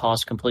I've just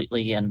paused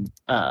completely, and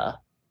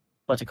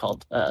what's it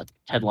called?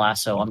 Ted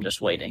Lasso. I'm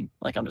just waiting.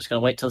 Like I'm just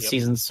gonna wait till the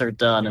seasons are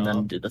done and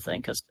then do the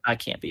thing because I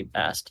can't be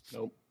asked.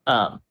 Nope.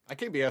 I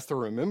can't be asked to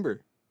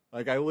remember.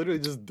 Like I literally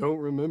just don't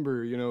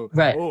remember.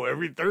 Right. Oh,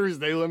 every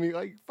Thursday, let me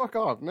fuck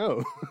off.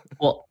 No.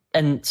 Well,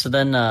 and so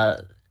then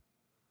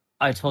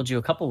I told you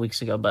a couple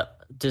weeks ago, but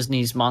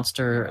Disney's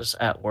Monsters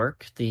at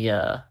Work,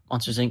 the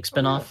Monsters Inc.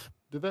 spinoff. Yeah.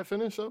 Did that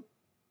finish up?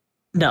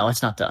 No,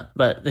 it's not done,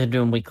 but they're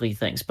doing weekly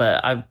things.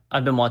 But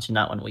I've been watching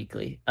that one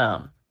weekly.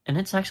 And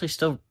it's actually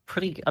still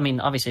pretty. I mean,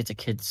 obviously it's a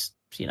kids,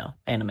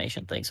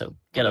 animation thing, so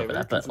get over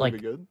that. But like,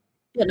 good.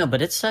 Yeah, no,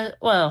 but it's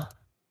well,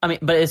 I mean,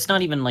 but it's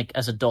not even like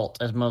as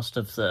adult as most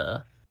of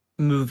the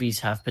movies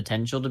have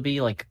potential to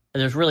be. Like,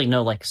 there's really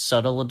no like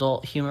subtle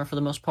adult humor for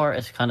the most part.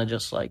 It's kind of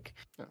just like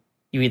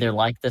you either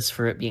like this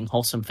for it being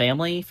wholesome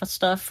family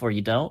stuff, or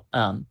you don't.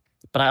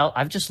 But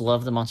I've just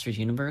loved the Monsters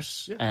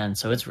universe, Yeah, and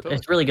so totally.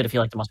 it's really good if you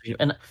like the Monsters.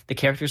 And the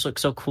characters look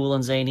so cool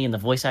and zany, and the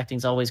voice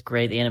acting's always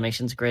great. The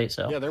animation's great.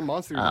 So Yeah, their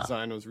monster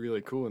design was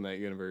really cool in that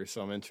universe.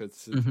 So I'm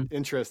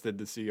interested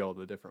to see all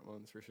the different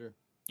ones for sure.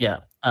 Yeah.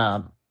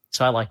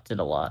 So I liked it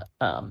a lot.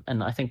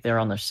 And I think they're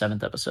on their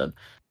 7th episode.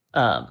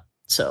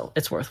 So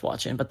it's worth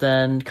watching. But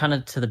then kind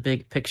of to the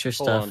big picture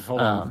stuff.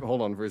 Hold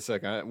on for a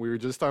second. We were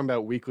just talking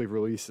about weekly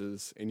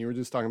releases, and you were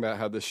just talking about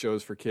how this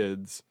show's for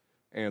kids.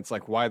 And it's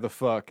like, why the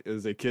fuck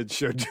is a kid's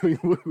show doing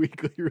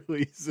weekly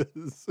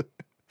releases?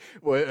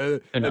 What,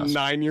 a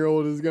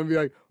 9-year-old is going to be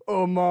like,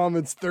 oh, Mom,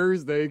 it's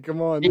Thursday.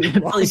 Come on.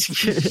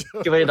 Please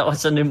wait,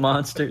 what's the new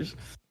Monsters?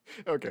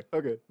 Okay,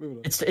 moving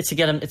on. It's to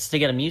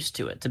get them used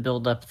to it, to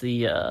build up the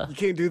you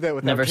can't do that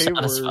without never cable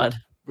satisfied.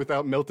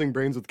 Without melting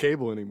brains with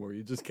cable anymore.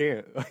 You just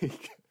can't.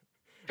 Like,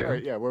 all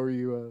right, yeah. What were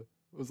you?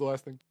 What was the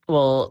last thing?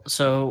 Well,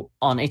 so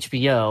on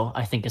HBO,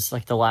 I think it's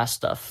like the last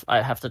stuff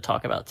I have to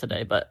talk about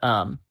today. But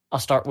I'll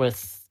start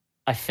with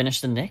I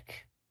finished the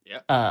Knick.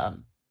 Yeah.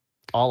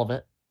 All of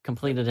it,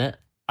 completed it.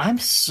 I'm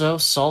so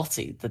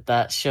salty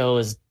that show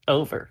is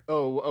over.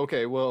 Oh,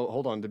 okay. Well,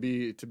 hold on. To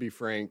be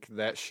frank,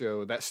 that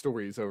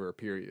story is over.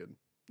 Period.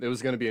 It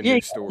was going to be a new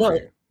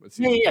story. Well,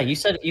 yeah. You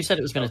said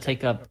it was going to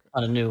take up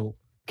on a new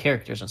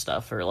characters and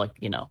stuff, or like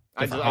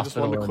I just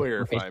wanted to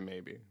clarify,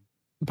 maybe.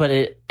 But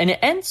it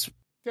ends.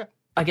 Yeah.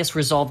 I guess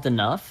resolved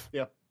enough.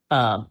 Yeah.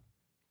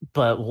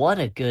 But what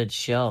a good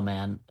show,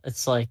 man!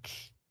 It's like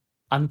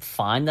I'm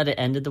fine that it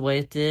ended the way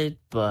it did,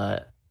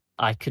 but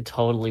I could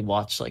totally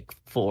watch like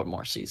 4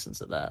 more seasons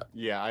of that.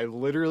 Yeah, I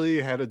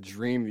literally had a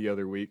dream the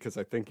other week because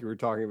I think you were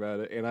talking about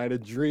it, and I had a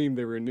dream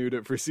they renewed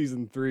it for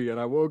season 3, and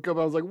I woke up,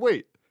 I was like,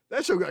 wait,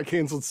 that show got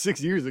canceled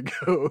 6 years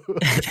ago,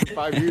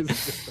 5 years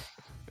ago.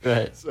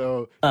 Right.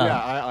 So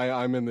yeah,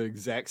 I'm in the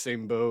exact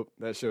same boat.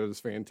 That show is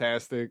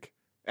fantastic.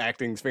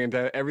 Acting's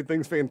fantastic.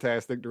 Everything's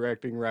fantastic.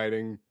 Directing,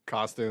 writing,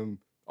 costume,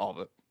 all of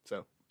it.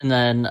 So. And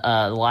then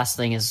the last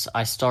thing is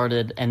I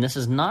started, and this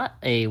is not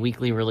a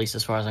weekly release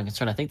as far as I'm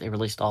concerned. I think they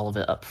released all of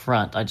it up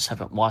front. I just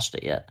haven't watched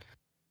it yet.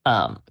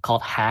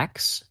 Called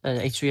Hacks, an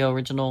HBO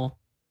original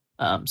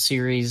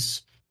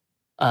series.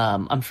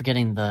 I'm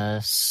forgetting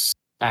the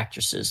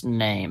actress's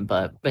name,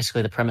 but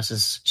basically the premise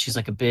is she's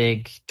like a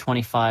big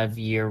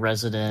 25-year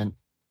resident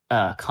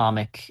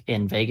comic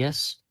in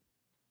Vegas,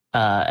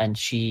 and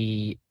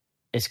she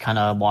is kind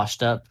of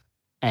washed up,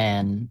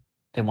 and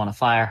they want to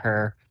fire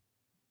her.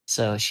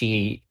 So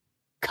she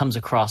comes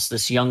across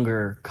this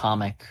younger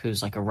comic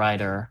who's like a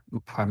writer,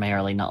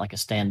 primarily, not like a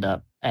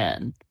stand-up,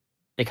 and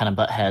they kind of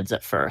butt heads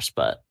at first,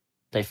 but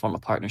they form a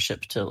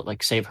partnership to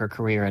like save her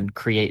career and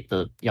create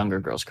the younger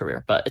girl's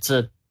career. But it's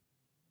an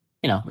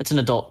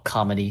adult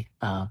comedy,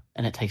 and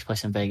it takes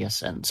place in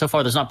Vegas. And so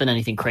far, there's not been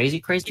anything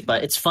crazy,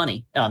 but it's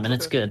funny, and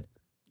it's good.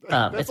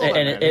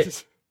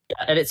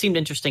 It seemed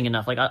interesting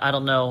enough. Like I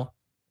don't know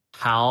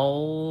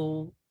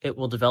how it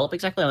will develop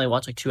exactly. I only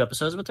watched like 2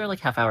 episodes, but they're like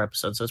half-hour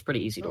episodes, so it's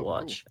pretty easy to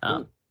watch.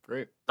 Cool.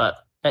 Great. But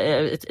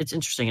it's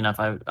interesting enough.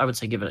 I would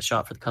say give it a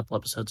shot for the couple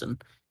episodes,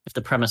 and if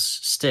the premise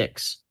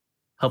sticks,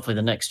 hopefully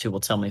the next 2 will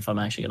tell me if I'm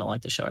actually going to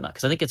like the show or not.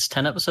 Because I think it's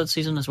 10-episode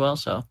season as well,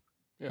 so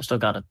I've still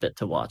got a bit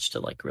to watch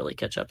to like really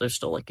catch up. They're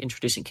still like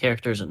introducing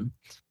characters and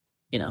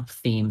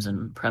themes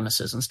and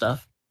premises and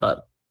stuff,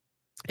 but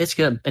it's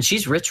good. And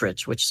she's rich,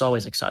 which is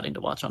always exciting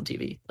to watch on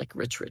TV, like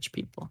rich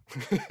people.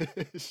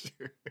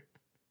 Sure.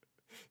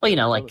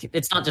 Well, like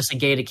it's not just a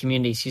gated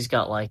community. She's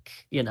got like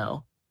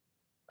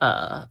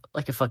a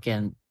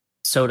fucking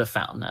soda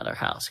fountain at her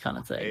house kind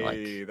of thing.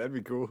 Hey, that'd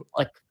be cool.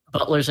 Like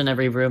butlers in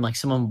every room, like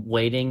someone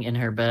waiting in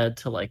her bed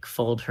to like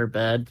fold her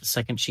bed the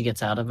second she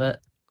gets out of it.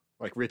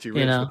 Like Richie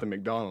Rich with the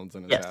McDonald's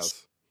in his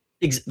house.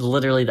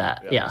 Literally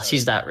that. Yeah,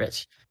 she's that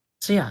rich.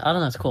 So yeah, I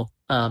don't know. It's cool.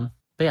 But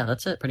yeah,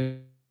 that's it.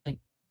 Pretty.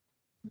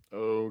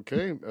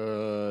 Okay.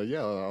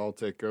 Yeah, I'll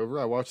take over.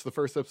 I watched the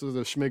first episode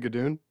of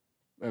Schmigadoon.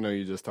 I know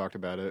you just talked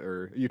about it,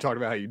 or you talked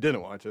about how you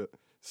didn't watch it.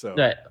 So,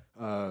 right.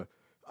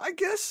 I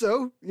guess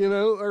so.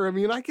 Or I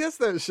mean, I guess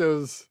that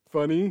show's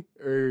funny.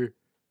 Or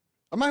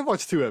I might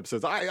watch 2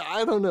 episodes.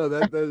 I don't know.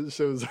 That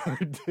show's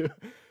hard to.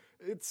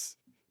 It's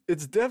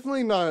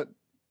definitely not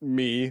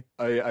me.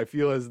 I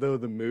feel as though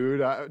the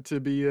mood to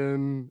be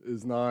in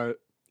is not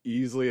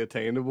easily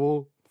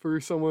attainable for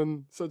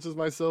someone such as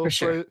myself.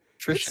 For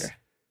sure.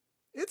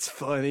 It's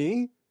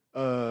funny.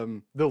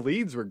 The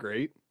leads were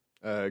great.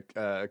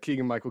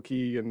 Keegan-Michael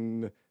Key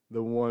and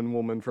the one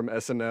woman from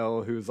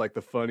SNL who's like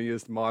the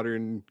funniest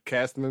modern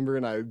cast member,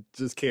 and I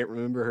just can't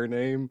remember her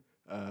name.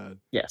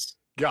 Yes.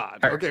 God.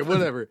 Okay,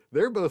 whatever.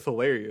 They're both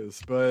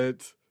hilarious,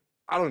 but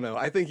I don't know.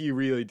 I think you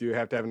really do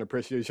have to have an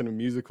appreciation of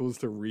musicals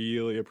to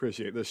really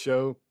appreciate this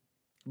show.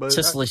 But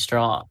Cecily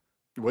Strong.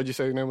 What'd you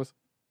say your name was?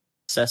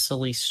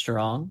 Cecily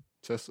Strong.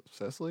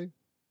 Cecily?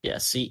 Yeah,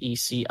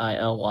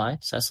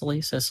 Cecily.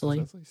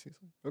 Cecily.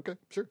 Okay,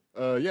 sure.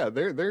 Yeah,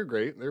 they're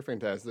great. They're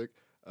fantastic.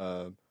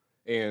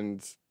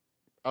 And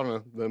I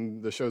don't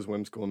know, the show's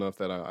whimsical enough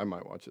that I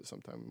might watch it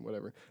sometime.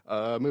 Whatever.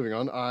 Moving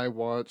on, I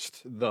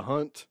watched The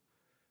Hunt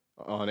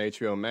on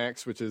HBO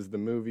Max, which is the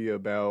movie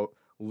about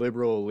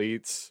liberal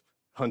elites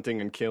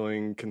hunting and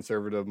killing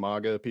conservative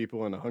MAGA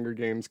people in a Hunger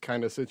Games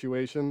kind of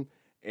situation.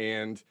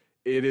 And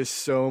it is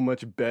so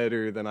much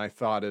better than I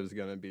thought it was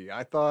going to be.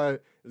 I thought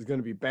it was going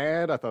to be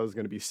bad. I thought it was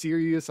going to be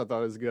serious. I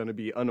thought it was going to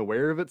be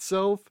unaware of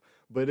itself.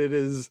 But it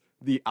is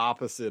the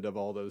opposite of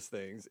all those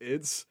things.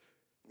 It's,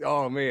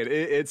 oh man,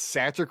 it's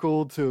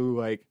satirical to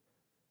like,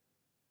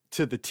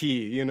 to the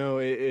T, you know,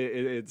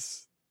 it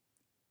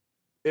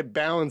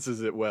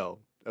balances it well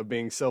of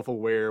being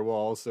self-aware while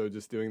also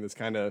just doing this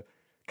kind of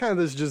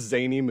this just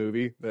zany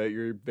movie that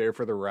you're there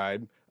for the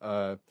ride.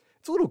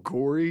 It's a little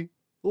gory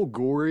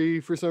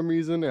for some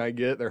reason. I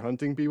get they're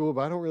hunting people,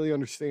 but I don't really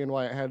understand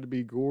why it had to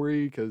be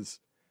gory, because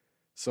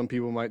some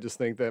people might just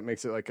think that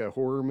makes it like a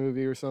horror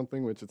movie or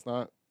something, which it's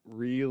not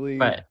really.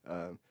 Right.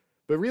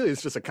 But really,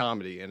 it's just a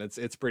comedy, and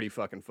it's pretty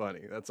fucking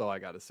funny. That's all I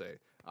got to say.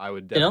 I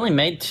would. It only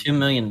made $2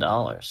 million.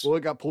 Well,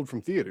 it got pulled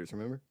from theaters.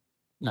 Remember?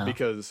 No.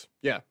 Because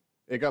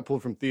it got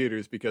pulled from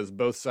theaters because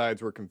both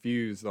sides were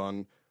confused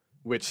on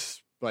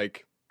which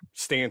like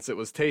stance it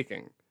was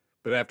taking.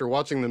 But after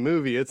watching the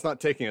movie, it's not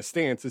taking a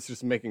stance; it's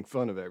just making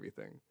fun of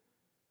everything.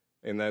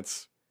 And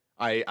that's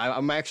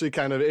I'm actually it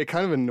kind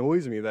of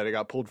annoys me that it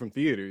got pulled from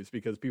theaters,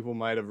 because people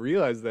might have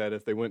realized that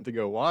if they went to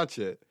go watch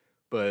it,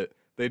 but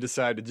they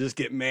decided to just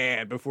get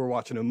mad before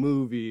watching a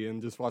movie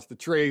and just watch the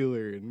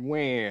trailer and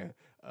wham.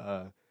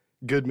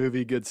 Good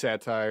movie, good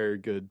satire,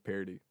 good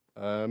parody.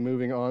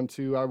 Moving on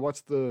to, I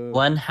watched the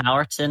Glenn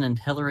Howerton and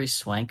Hilary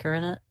Swank are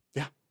in it.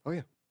 Yeah. Oh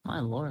yeah. My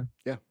lord.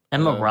 Yeah.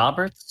 Emma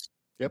Roberts.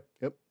 Yep.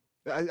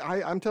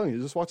 I'm telling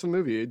you, just watch the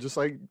movie. Just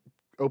like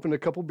open a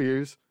couple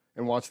beers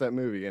and watch that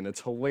movie, and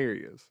it's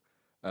hilarious.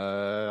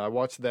 I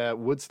watched that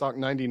Woodstock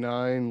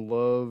 '99,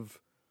 Love,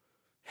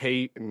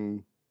 Hate,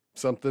 and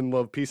something,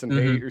 Love, Peace, and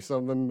Hate or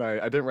something. I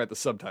didn't write the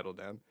subtitle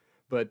down,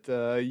 but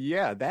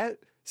yeah, that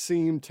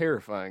seemed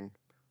terrifying.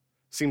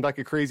 Seemed like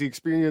a crazy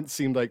experience.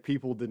 Seemed like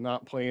people did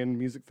not plan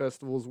music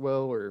festivals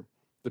well, or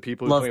the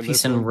people who Love, planned Peace,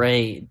 this and one.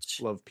 Rage.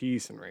 Love,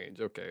 Peace, and Rage.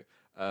 Okay.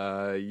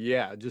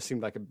 Yeah, it just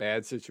seemed like a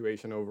bad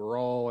situation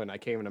overall, and I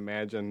can't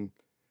imagine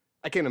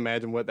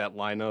what that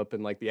lineup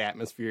and like the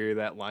atmosphere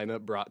that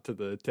lineup brought to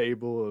the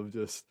table of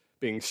just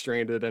being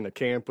stranded in a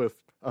camp with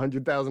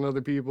 100,000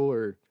 other people,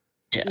 or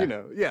just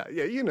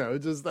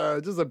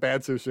a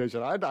bad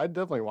situation. I'd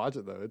definitely watch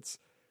it though. It's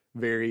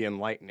very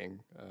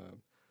enlightening.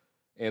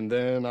 And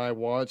then I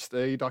watched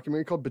a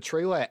documentary called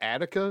Betrayal at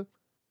Attica,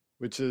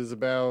 which is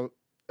about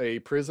a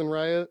prison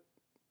riot,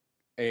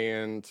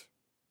 and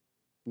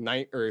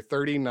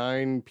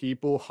 39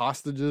 people,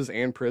 hostages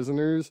and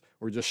prisoners,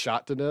 were just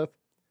shot to death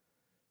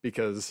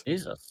because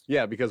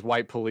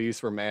white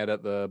police were mad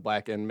at the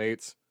black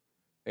inmates,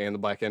 and the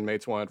black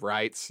inmates wanted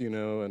rights,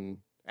 and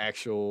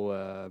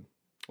actual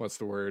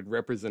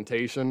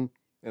representation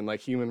and like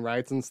human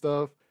rights and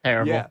stuff.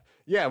 Terrible.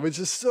 Yeah, which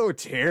is so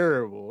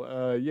terrible.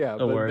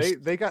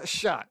 They got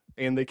shot,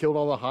 and they killed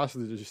all the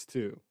hostages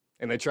too.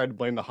 And they tried to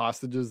blame the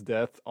hostages'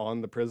 death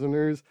on the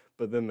prisoners,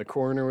 but then the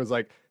coroner was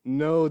like,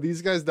 "No,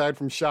 these guys died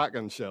from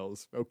shotgun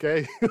shells."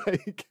 Okay,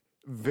 like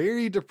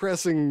very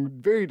depressing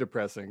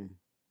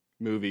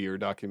movie or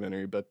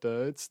documentary, but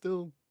it's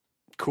still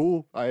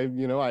cool. I'd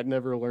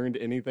never learned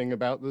anything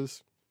about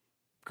this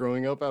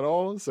growing up at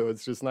all, so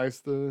it's just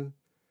nice to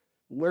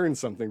learn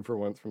something for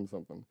once from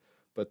something.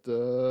 But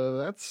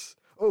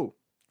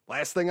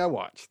last thing I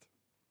watched,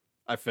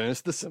 I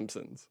finished The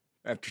Simpsons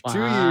after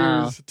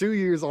 2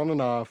 years on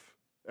and off.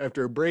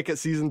 After a break at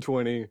season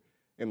 20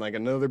 and like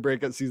another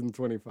break at season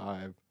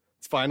 25,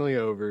 it's finally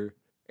over,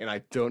 and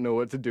I don't know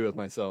what to do with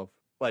myself.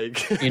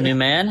 Like, you new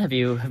man? Have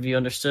you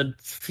understood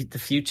the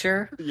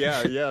future?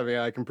 Yeah,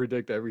 man, I can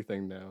predict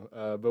everything now.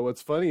 But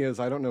what's funny is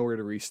I don't know where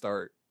to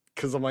restart,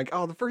 because I'm like,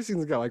 oh, the first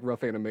season's got like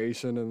rough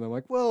animation, and I'm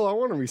like, well, I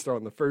want to restart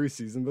on the first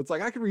season, but it's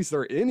like I could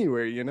restart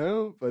anywhere,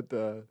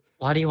 But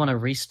why do you want to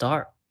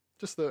restart?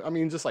 Just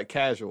like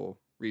casual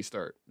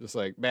restart, just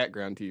like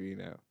background TV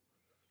now.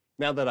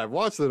 Now that I've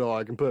watched it all,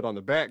 I can put it on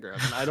the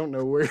background, and I don't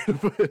know where to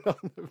put it on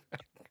the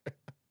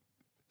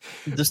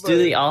background. Just do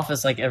The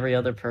Office like every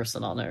other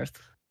person on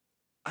Earth.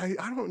 I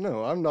don't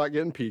know. I'm not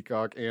getting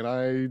Peacock, and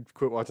I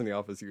quit watching The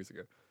Office years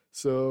ago.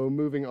 So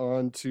moving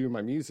on to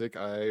my music,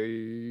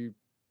 I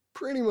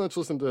pretty much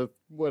listened to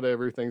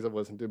whatever things I've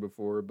listened to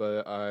before,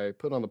 but I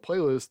put on the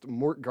playlist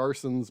Mort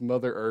Garson's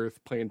Mother Earth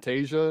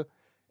Plantasia,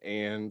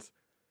 and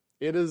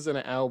it is an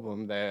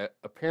album that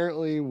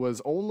apparently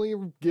was only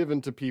given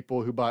to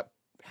people who bought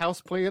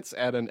houseplants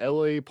at an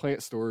LA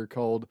plant store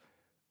called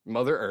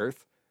Mother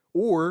Earth,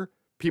 or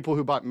people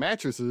who bought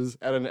mattresses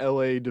at an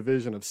LA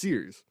division of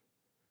Sears.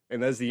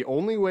 And that's the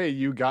only way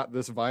you got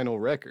this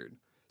vinyl record.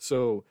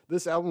 So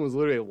this album was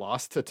literally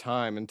lost to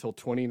time until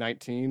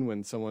 2019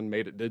 when someone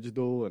made it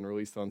digital and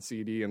released on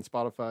CD and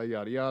Spotify,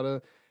 yada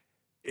yada.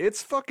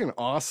 It's fucking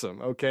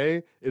awesome,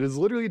 okay? It is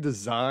literally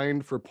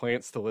designed for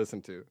plants to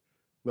listen to.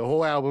 The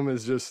whole album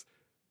is just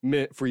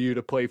meant for you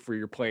to play for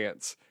your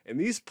plants. And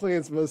these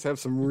plants must have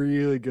some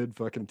really good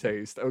fucking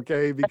taste,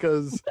 okay?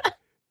 Because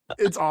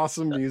it's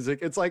awesome music.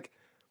 It's like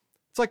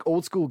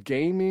old school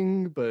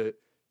gaming, but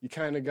you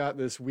kind of got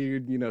this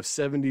weird,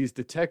 70s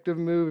detective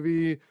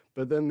movie,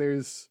 but then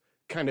there's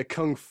kind of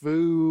kung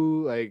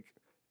fu, like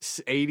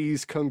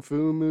 80s kung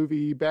fu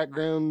movie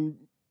background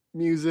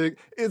music.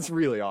 It's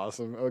really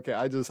awesome. Okay,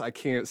 I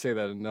can't say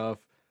that enough.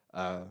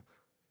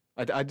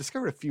 I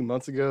discovered a few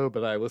months ago,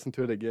 but I listened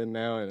to it again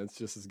now, and it's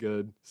just as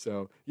good.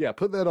 So yeah,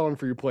 put that on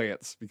for your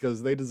plants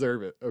because they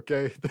deserve it.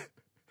 Okay.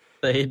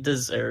 They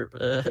deserve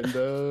it.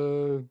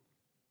 And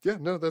yeah,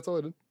 no, that's all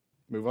I did.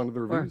 Move on to the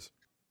reviews.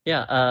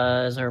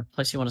 Yeah. Is there a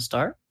place you want to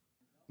start?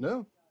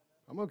 No,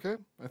 I'm okay.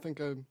 I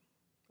think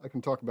I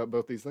can talk about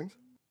both these things.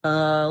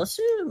 Let's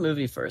do the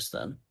movie first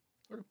then.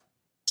 Okay.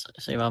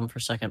 Save album for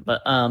a second,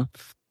 but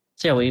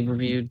so yeah, we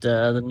reviewed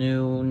the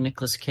new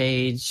Nicolas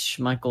Cage,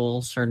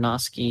 Michael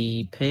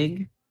Sarnoski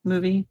Pig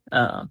movie.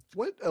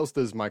 What else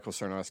does Michael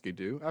Sarnoski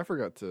do? I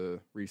forgot to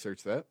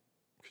research that.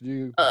 Could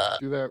you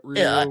do that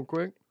real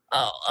quick?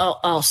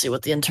 I'll see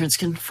what the interns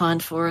can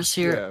find for us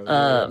here.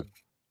 Yeah,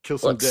 kill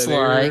some dead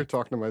air,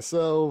 talking to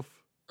myself.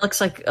 Looks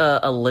like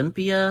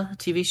Olympia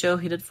TV show.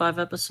 He did 5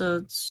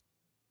 episodes.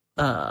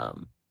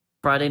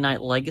 Friday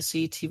Night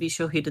Legacy TV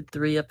show. He did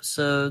 3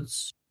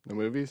 episodes. The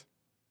movies?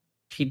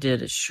 He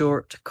did a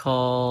short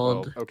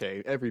called... Oh,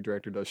 okay, every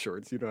director does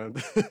shorts. You don't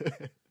have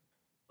to...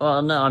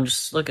 Well, no, I'm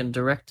just looking.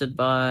 Directed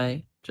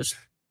by just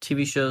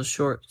TV shows,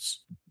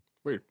 shorts.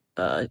 Weird.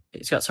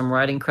 He's got some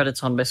writing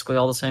credits on basically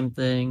all the same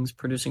things,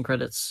 producing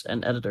credits,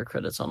 and editor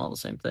credits on all the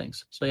same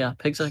things. So yeah,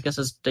 Pigs, I guess,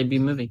 his debut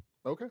movie.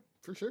 Okay,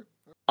 for sure.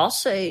 I'll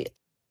say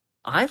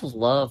I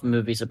love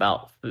movies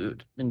about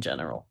food in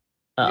general,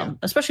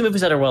 especially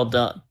movies that are well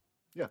done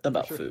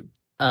about food.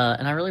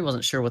 And I really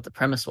wasn't sure what the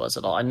premise was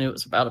at all. I knew it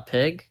was about a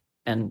pig,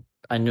 and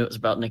I knew it was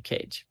about Nick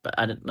Cage, but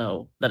I didn't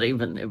know that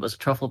even it was a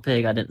truffle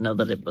pig. I didn't know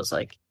that it was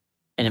like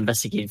an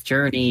investigative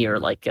journey or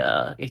like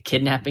a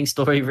kidnapping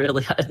story,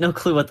 really. I had no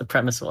clue what the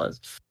premise was.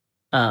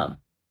 And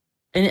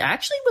it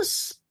actually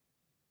was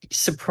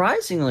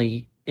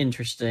surprisingly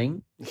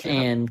interesting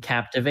and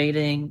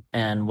captivating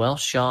and well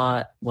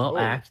shot, well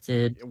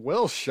acted.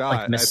 Well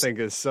shot, like I think,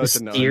 is such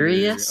an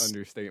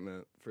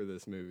understatement for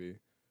this movie.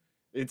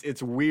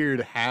 It's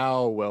weird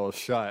how well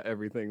shot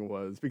everything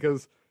was,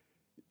 because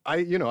I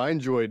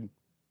enjoyed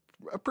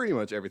pretty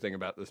much everything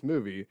about this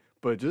movie,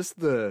 but just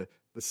the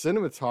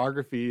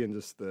cinematography and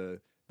just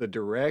the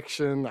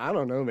direction, I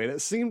don't know, man.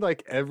 It seemed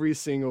like every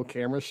single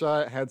camera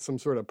shot had some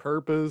sort of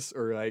purpose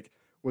or like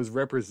was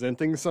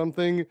representing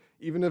something,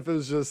 even if it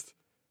was just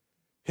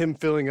him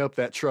filling up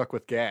that truck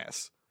with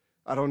gas.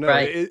 I don't know.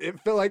 Right. It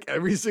felt like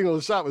every single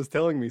shot was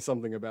telling me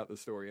something about the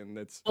story, and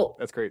that's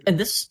crazy. And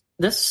this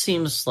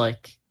seems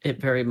like it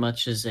very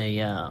much is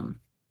a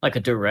like a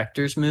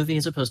director's movie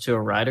as opposed to a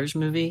writer's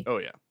movie. Oh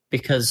yeah.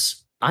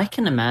 Because I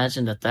can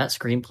imagine that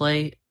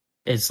screenplay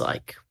is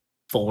like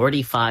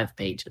 45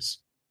 pages.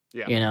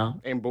 Yeah. You know?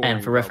 And boring,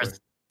 and for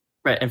reference,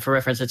 right, and for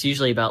reference, it's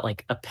usually about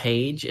like a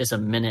page is a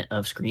minute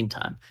of screen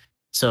time.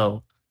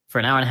 So for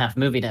an 1.5-hour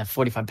movie to have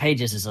 45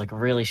 pages is like a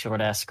really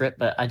short ass script,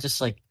 but I just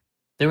like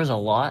there was a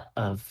lot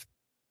of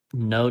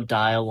no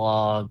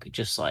dialogue,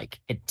 just like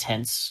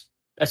intense,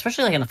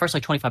 especially like in the first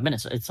like 25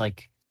 minutes. It's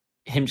like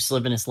him just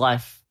living his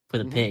life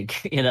with a pig,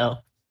 you know?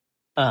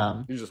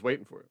 You're just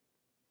waiting for it.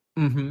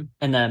 Mm-hmm.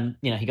 And then,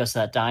 he goes to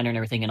that diner and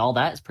everything, and all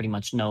that is pretty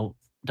much no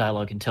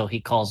dialogue until he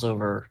calls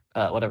over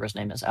whatever his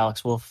name is,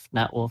 Alex Wolff,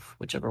 Nat Wolff,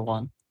 whichever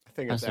one. I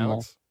think it's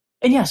Alex.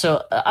 And yeah,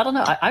 so I don't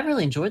know. I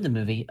really enjoyed the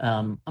movie.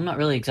 I'm not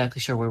really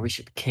exactly sure where we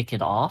should kick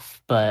it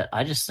off, but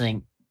I just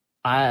think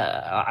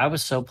I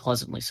was so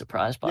pleasantly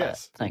surprised by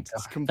it. Thank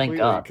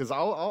God. Because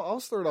I'll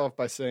start off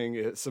by saying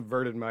it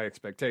subverted my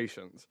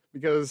expectations,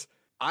 because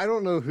I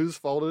don't know whose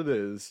fault it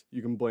is.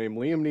 You can blame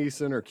Liam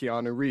Neeson or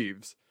Keanu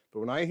Reeves,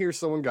 but when I hear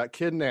someone got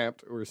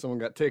kidnapped or someone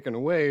got taken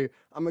away,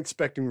 I'm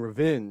expecting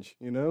revenge,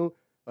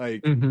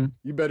 Like,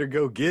 you better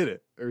go get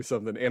it or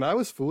something. And I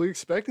was fully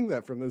expecting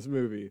that from this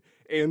movie.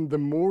 And the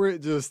more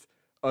it just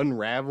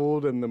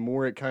unraveled and the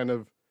more it kind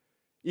of,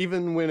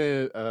 even when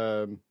it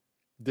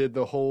did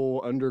the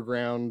whole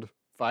underground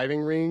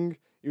fighting ring,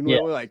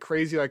 like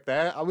crazy like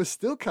that, I was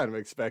still kind of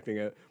expecting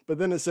it. But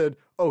then it said,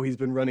 oh, he's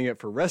been running it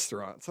for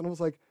restaurants. And I was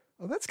like,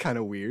 oh, that's kind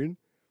of weird.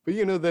 But,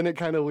 then it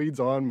kind of leads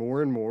on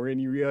more and more, and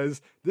you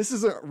realize this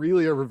isn't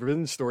really a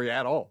revenge story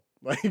at all,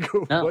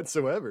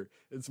 whatsoever.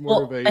 It's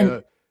more of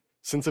a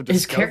sense of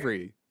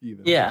discovery,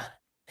 even. Yeah.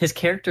 His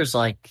character's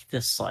like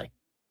this,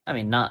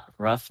 not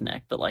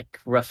roughneck, but like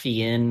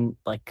ruffian,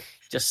 like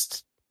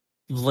just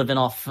living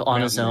off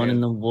on his own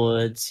in the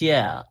woods.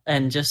 Yeah.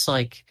 And just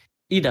like,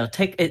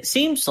 it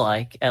seems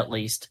like, at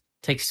least,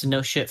 takes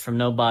no shit from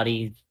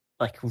nobody,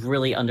 like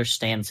really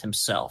understands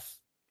himself.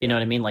 You know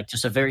what I mean? Like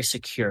just a very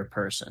secure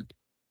person.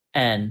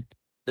 And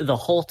the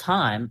whole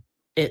time,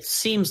 it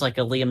seems like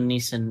a Liam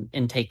Neeson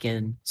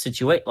intaken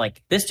situation.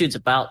 Like, this dude's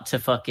about to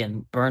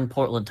fucking burn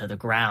Portland to the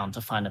ground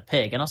to find a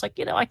pig. And I was like,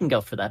 I can go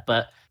for that.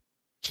 But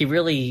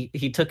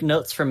he took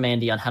notes from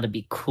Mandy on how to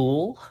be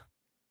cool,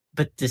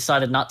 but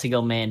decided not to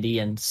go Mandy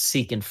and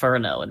seek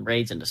Inferno and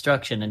raids and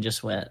destruction, and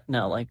just went,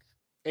 no, like,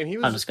 and he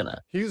was, I'm just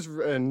gonna.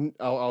 And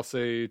I'll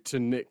say, to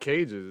Nick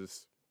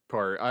Cage's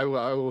part. I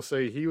will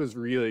say he was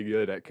really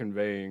good at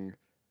conveying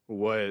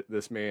what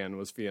this man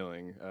was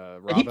feeling.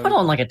 Did he put Robin,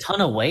 on like a ton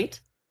of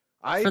weight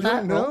I for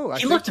don't that role? know.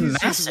 He looked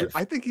massive.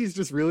 I think he's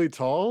just really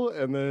tall,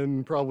 and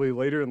then probably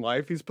later in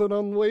life he's put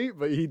on weight,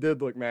 but he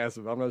did look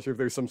massive. I'm not sure if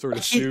there's some sort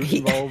of suit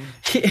involved.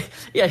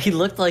 Yeah, he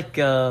looked like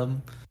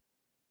a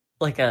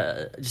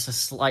just a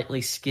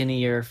slightly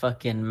skinnier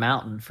fucking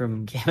mountain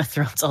from Game of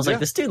Thrones. I was like,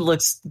 this dude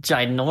looks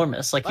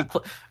ginormous. Like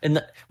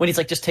when he's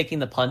like just taking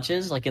the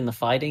punches, like in the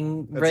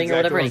fighting ring or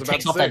whatever, and he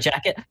takes off that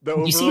jacket.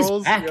 You see his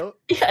back. Yep.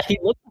 Yeah, he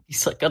looks like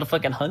he's like got a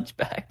fucking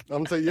hunchback.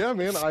 I'm saying, yeah,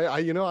 man.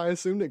 I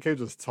assumed that Cage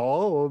was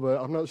tall,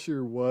 but I'm not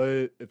sure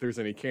if there's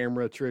any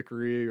camera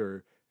trickery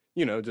or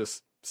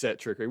just set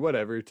trickery,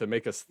 whatever, to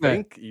make us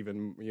think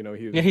even,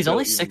 he's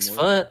only 6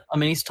 foot. I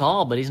mean, he's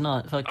tall, but he's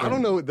not fucking... I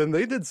don't know. Then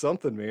they did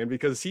something, man,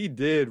 because he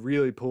did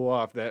really pull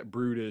off that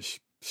brutish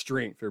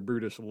strength or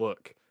brutish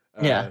look.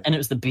 Yeah, and it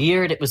was the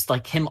beard. It was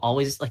like him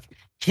always, like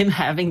him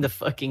having the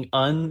fucking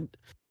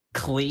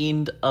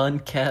uncleaned,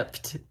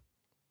 unkept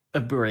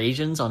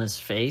abrasions on his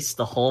face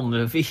the whole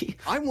movie.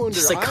 I wonder,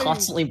 just like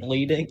constantly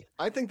bleeding.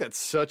 I think that's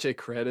such a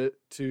credit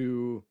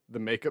to the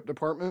makeup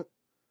department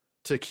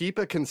to keep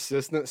a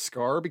consistent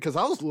scar, because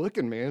I was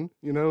looking, man,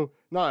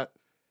 not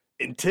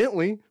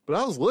intently, but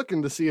I was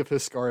looking to see if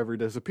his scar ever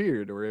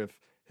disappeared or if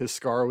his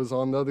scar was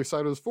on the other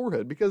side of his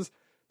forehead, because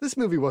this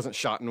movie wasn't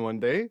shot in one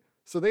day.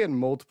 So they had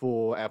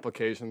multiple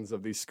applications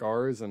of these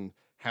scars and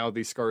how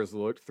these scars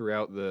looked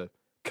throughout the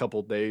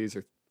couple days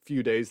or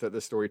few days that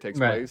the story takes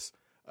place.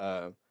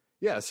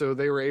 So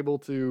they were able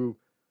to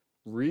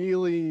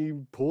really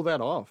pull that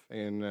off.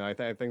 And I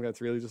think that's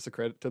really just a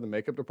credit to the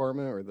makeup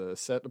department or the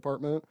set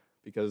department,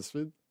 because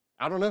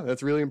I don't know,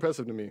 that's really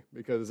impressive to me,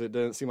 because it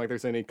doesn't seem like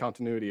there's any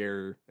continuity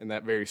error in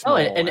that very small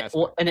aspect.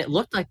 It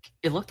looked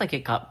like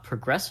it got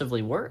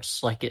progressively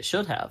worse, like it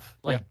should have.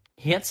 Like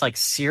he had like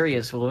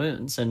serious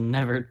wounds and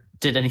never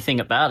did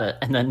anything about it,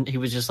 and then he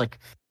was just like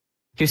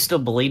he was still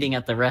bleeding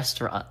at the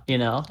restaurant,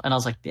 and I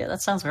was like, yeah,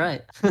 that sounds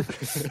right.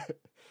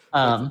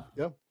 I don't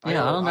know, I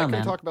can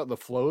man. talk about the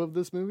flow of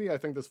this movie. I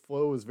think this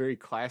flow is very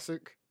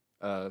classic.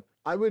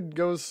 I would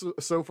go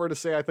so far to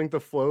say I think the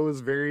flow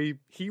is very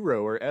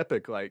hero or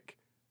epic, like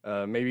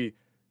maybe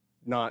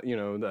not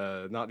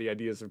not the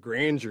ideas of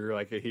grandeur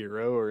like a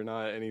hero, or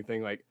not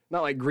anything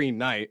not like Green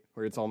Knight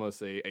where it's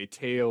almost a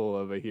tale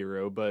of a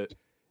hero, but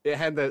it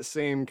had that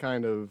same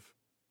kind of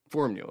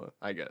formula,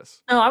 I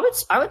guess. No,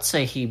 I would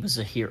say he was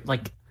a hero.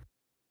 Like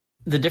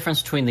the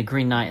difference between the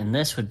Green Knight and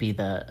this would be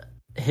that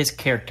his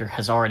character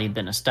has already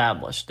been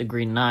established. The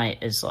Green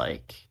Knight is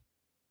like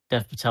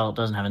Dev Patel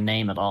doesn't have a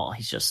name at all.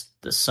 He's just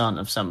the son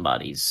of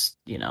somebody's,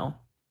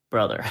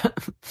 brother.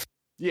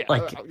 Yeah,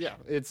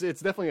 it's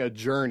definitely a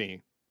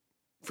journey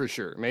for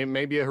sure.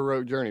 Maybe a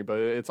heroic journey, but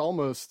it's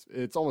almost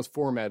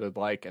formatted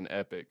like an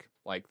epic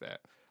like that.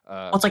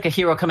 It's like a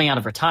hero coming out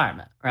of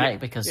retirement, right?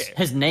 Because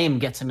his name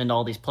gets him into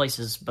all these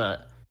places,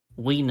 but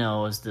we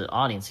know as the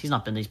audience, he's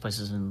not been these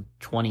places in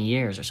 20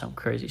 years or some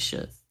crazy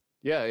shit.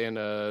 Yeah,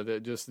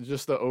 and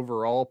just the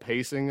overall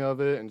pacing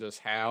of it, and just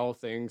how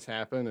things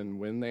happen and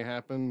when they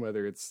happen,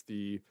 whether it's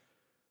the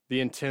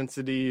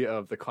intensity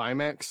of the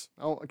climax.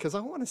 Because I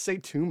don't want to say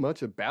too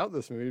much about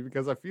this movie,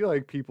 because I feel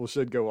like people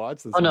should go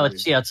watch this. Oh no, movie.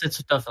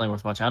 It's definitely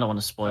worth watching. I don't want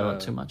to spoil it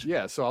too much.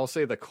 Yeah, so I'll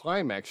say the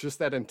climax, just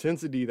that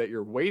intensity that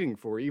you're waiting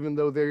for, even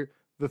though the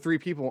three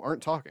people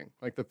aren't talking.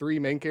 Like the three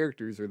main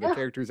characters or the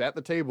characters at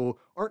the table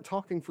aren't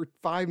talking for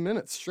 5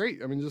 minutes straight.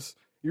 I mean,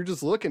 you're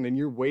just looking and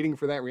you're waiting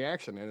for that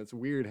reaction, and it's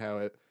weird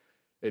how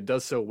it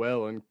does so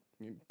well in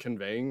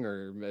conveying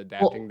or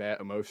adapting that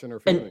emotion or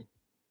feeling. And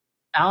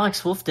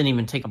Alex Wolff didn't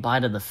even take a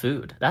bite of the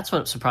food. That's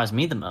what surprised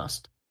me the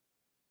most.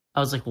 I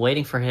was like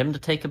waiting for him to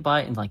take a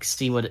bite and like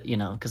see what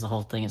because the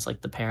whole thing is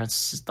like the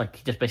parents, like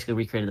he just basically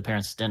recreated the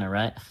parents' dinner,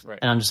 right?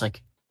 And I'm just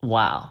like,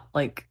 wow,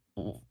 like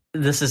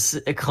this is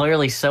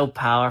clearly so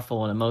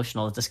powerful and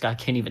emotional that this guy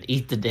can't even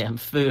eat the damn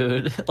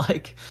food.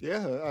 Like,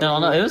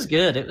 no, it was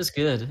good. It was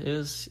good. It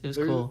was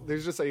cool.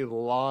 There's just a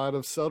lot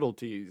of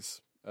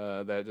subtleties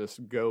that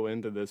just go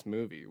into this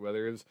movie.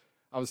 Whether it's,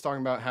 I was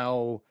talking about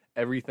how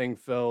everything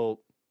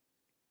felt,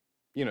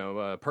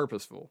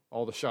 purposeful.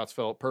 All the shots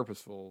felt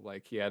purposeful.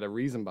 Like he had a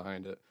reason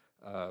behind it.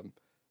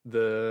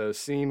 The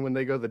scene when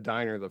they go to the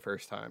diner the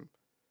first time,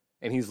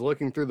 and he's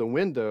looking through the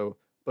window,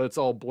 but it's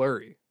all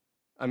blurry.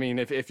 I mean,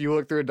 if you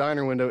look through a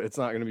diner window, it's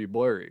not going to be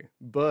blurry.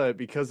 But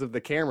because of the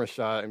camera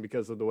shot and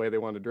because of the way they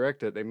wanted to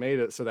direct it, they made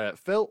it so that it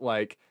felt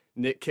like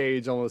Nick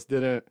Cage almost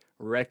didn't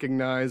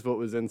recognize what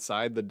was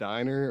inside the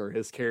diner, or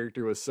his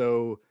character was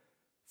so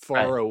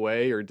far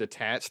away or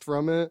detached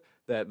from it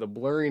that the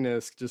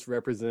blurriness just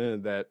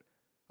represented that,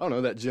 I don't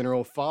know, that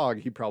general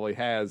fog he probably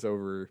has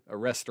over a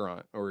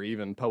restaurant or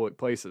even public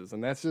places.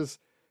 And that's just,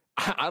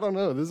 I don't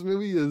know. This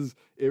movie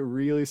it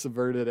really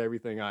subverted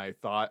everything I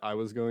thought I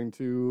was going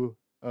to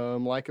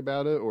like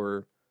about it,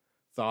 or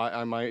thought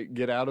I might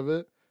get out of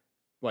it,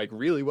 like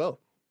really well.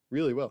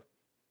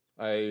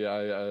 As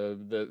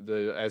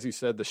you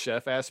said, the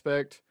chef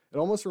aspect, it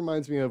almost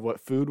reminds me of what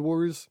Food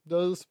Wars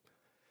does.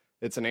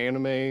 It's an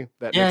anime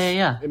that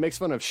Yeah. it makes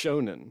fun of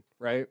shonen,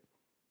 right?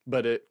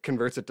 But it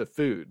converts it to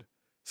food.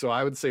 So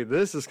I would say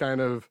this is kind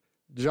of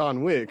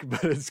John Wick,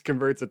 but it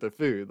converts it to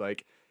food.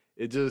 Like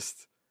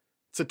it's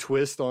a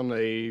twist on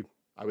I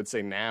would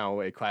say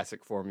now a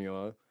classic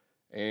formula,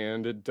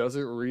 and it does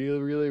it really,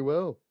 really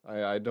well.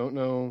 I don't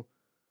know.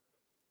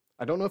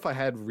 I don't know if I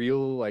had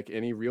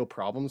any real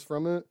problems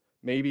from it.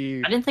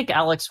 Maybe I didn't think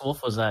Alex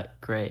Wolff was that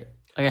great.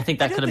 Like, I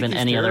think I that didn't could have think been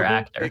he's any other terrible.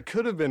 actor. It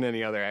could have been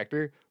any other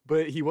actor,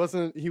 but he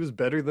wasn't. He was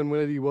better than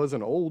when he was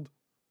an old.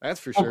 That's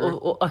for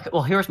sure. Okay,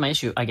 well, here's my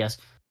issue, I guess.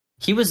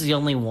 He was the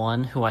only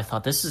one who I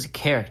thought this is a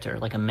character,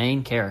 like a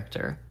main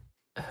character,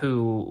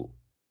 who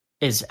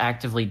is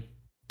actively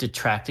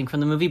detracting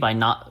from the movie by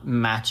not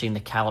matching the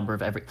caliber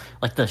of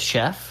like the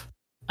chef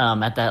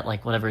at that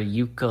like whatever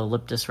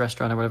eucalyptus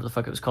restaurant or whatever the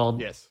fuck it was called.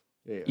 Yes.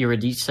 Yeah.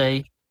 Eurydice.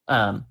 I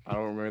don't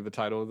remember the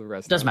title of the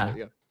restaurant. Doesn't matter.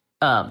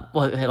 Yeah.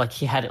 Well, like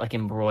he had it like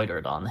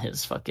embroidered on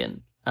his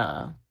fucking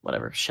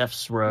whatever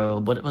chef's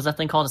robe. What was that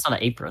thing called? It's not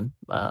an apron.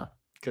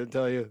 Couldn't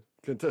tell you.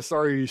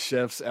 Sorry,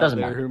 chefs out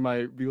there who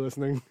might be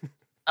listening.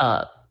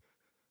 But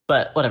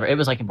whatever. It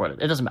was like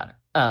embroidered. It doesn't matter.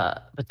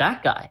 But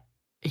that guy,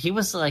 he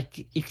was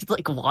like, you could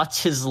like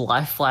watch his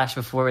life flash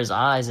before his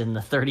eyes in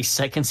the 30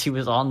 seconds he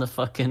was on the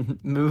fucking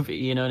movie.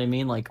 You know what I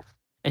mean? Like,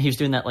 and he was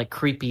doing that like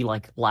creepy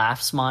like laugh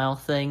smile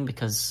thing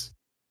because,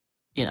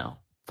 you know,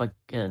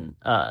 fucking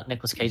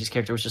Nicolas Cage's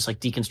character was just like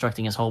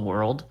deconstructing his whole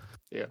world.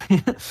 Yeah.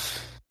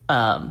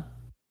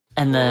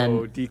 And then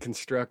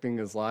deconstructing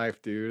his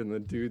life, dude, and the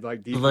dude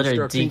like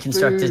literally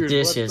deconstruct his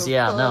dishes.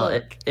 Yeah, fuck?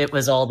 No, it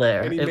was all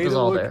there. It was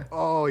all there.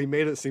 Oh, he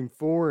made it seem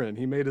foreign.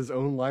 He made his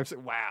own life.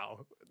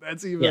 Wow,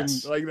 that's even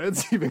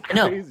that's even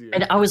crazier.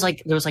 And I was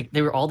like,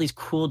 there were all these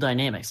cool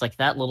dynamics. Like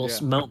that little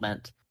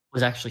moment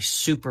was actually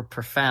super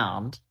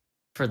profound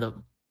for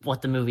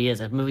what the movie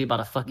is. A movie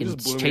about a fucking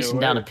chasing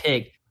down a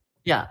pig.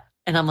 Yeah,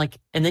 and I'm like,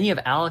 and then you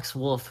have Alex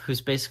Wolff,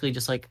 who's basically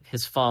just like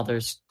his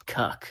father's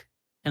cuck.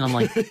 And I'm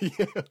like,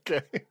 yeah,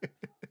 okay.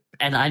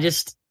 And I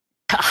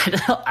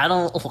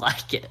don't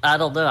like it. I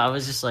don't know. I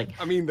was just like,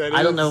 I mean,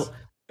 I don't know.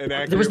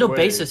 There was no way.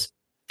 basis.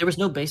 There was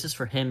no basis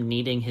for him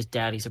needing his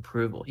daddy's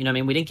approval. You know what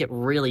I mean? We didn't get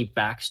really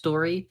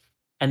backstory.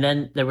 And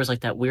then there was like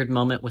that weird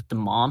moment with the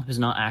mom who's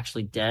not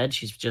actually dead.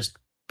 She's just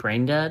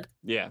brain dead.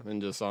 Yeah,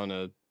 and just on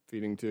a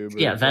feeding tube.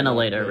 Yeah,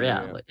 ventilator.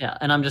 Yeah.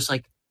 And I'm just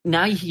like,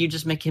 now you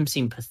just make him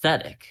seem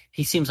pathetic.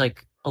 He seems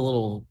like a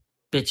little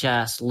bitch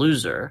ass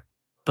loser.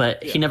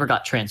 But he never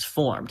got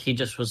transformed. He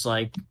just was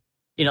like,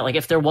 you know, like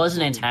if there was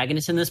an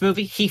antagonist in this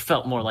movie, he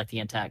felt more like the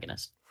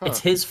antagonist. Huh. It's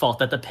his fault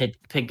that the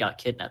pig got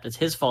kidnapped. It's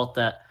his fault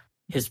that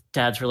his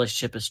dad's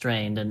relationship is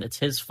strained, and it's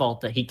his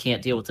fault that he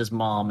can't deal with his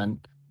mom.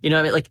 And you know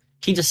what I mean? Like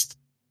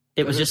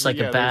it was just like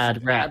a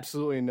bad rap.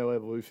 Absolutely no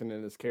evolution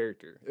in his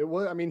character. It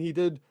was. I mean, he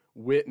did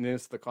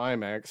witness the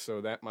climax,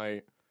 so that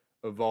might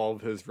evolve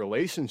his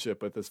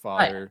relationship with his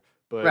father. Right.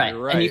 But right.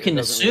 You're right, and you can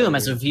assume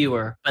as a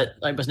viewer, but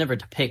it was never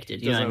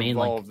depicted. You know what I mean?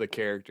 Evolve the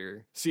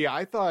character. See,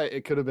 I thought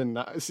it could have been.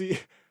 I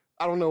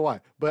don't know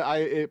why,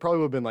 but it probably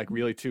would have been like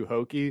really too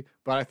hokey.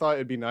 But I thought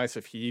it'd be nice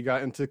if he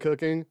got into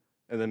cooking,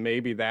 and then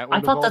maybe that would.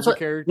 I thought that's what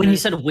character. When he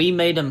said we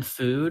made him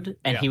food,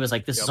 and he was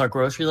like, "This is our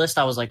grocery list."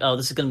 I was like, "Oh,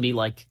 this is going to be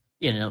like,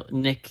 you know,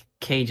 Nick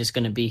Cage is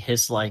going to be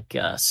his like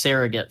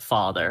surrogate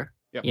father."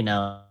 Yep. You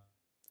know.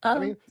 I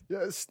mean,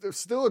 it's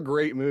still a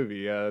great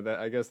movie. That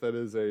I guess that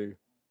is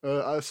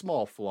a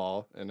small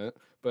flaw in it,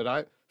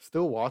 but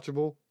still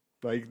watchable.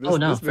 Like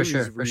this, this movie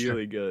is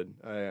really good.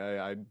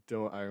 I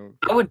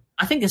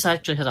think this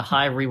actually has a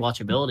high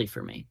rewatchability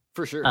for me.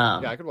 For sure.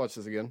 Yeah, I could watch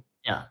this again.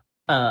 Yeah.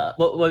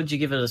 What would you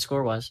give it a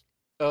score wise?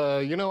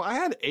 You know, I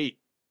had 8,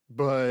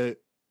 but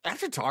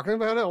after talking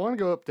about it, I want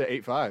to go up to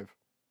 8.5.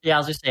 Yeah, I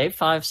was just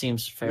 8.5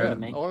 seems fair to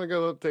me. I want to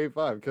go up to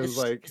 8.5 because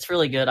it's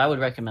really good. I would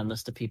recommend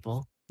this to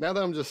people. Now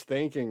that I'm just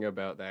thinking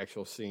about the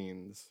actual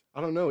scenes,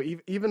 I don't know.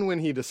 Even when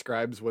he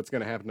describes what's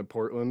going to happen to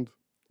Portland,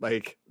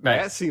 like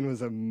that scene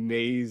was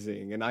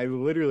amazing, and I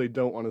literally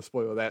don't want to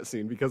spoil that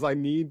scene because I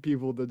need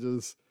people to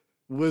just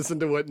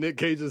listen to what Nick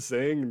Cage is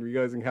saying and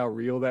realizing how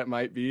real that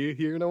might be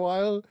here in a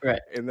while.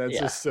 Right, and that's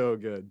just so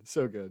good,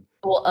 so good.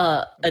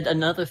 Well,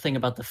 another thing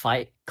about the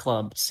Fight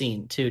Club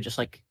scene too, just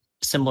like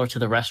similar to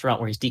the restaurant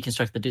where he's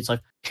deconstructing the dude's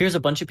like, here's a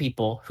bunch of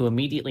people who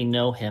immediately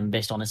know him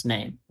based on his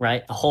name,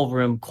 right? The whole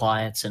room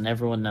quiets and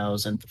everyone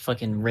knows, and the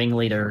fucking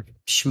ringleader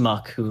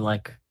schmuck who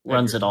like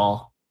runs it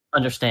all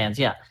understands,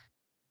 yeah.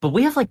 But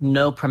we have like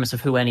no premise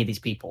of who any of these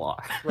people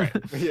are. Right.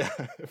 Yeah.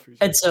 Sure.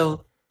 And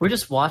so we're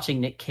just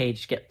watching Nick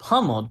Cage get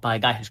pummeled by a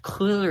guy who's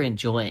clearly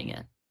enjoying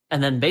it.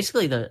 And then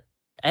basically the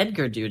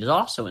Edgar dude is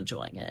also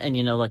enjoying it. And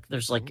you know, like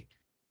there's like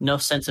no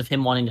sense of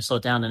him wanting to slow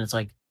down, and it's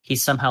like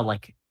he's somehow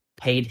like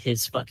paid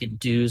his fucking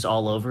dues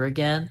all over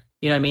again.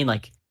 You know what I mean?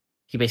 Like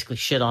he basically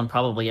shit on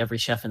probably every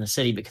chef in the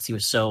city because he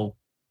was so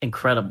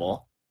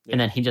incredible. Yeah.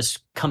 And then he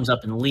just comes up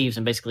and leaves,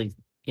 and basically,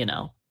 you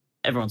know,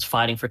 everyone's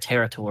fighting for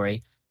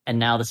territory. And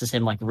now this is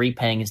him like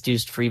repaying his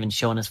dues for even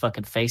showing his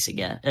fucking face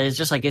again. And it's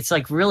just like, it's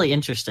like really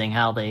interesting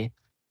how they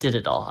did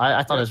it all.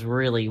 I thought it was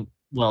really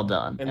well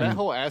done. And that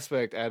whole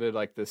aspect added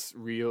like this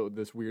weird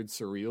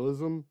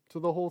surrealism to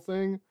the whole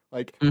thing.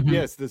 Like,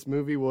 yes, this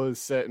movie was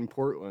set in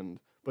Portland,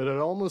 but it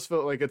almost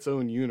felt like its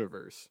own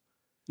universe.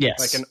 Yes.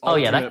 Like an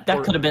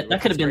that could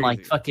have been like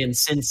crazy. fucking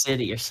Sin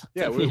City or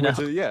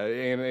something. Yeah,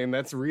 and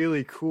that's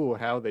really cool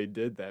how they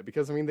did that,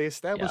 because I mean they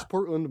established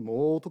Portland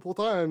multiple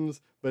times,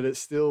 but it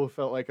still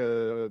felt like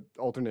a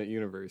alternate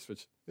universe,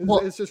 which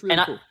it's just really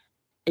cool.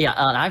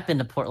 And I've been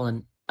to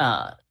Portland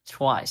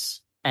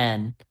twice,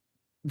 and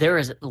there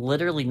is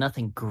literally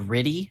nothing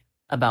gritty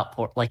about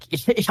Portland.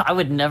 Like I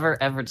would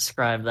never ever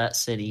describe that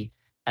city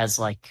as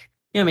like,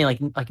 you know what I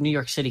mean, like New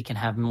York City can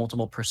have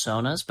multiple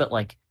personas, but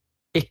like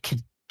it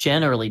could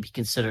generally be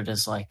considered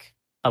as like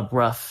a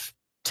rough,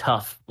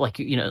 tough, like,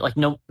 you know, like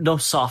no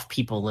soft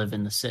people live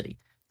in the city.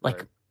 Like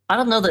right. I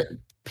don't know that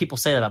people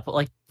say that, but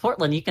like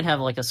Portland, you can have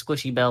like a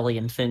squishy belly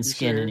and thin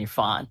skin and you're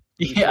fine.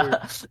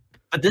 Yeah. Sure.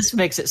 But this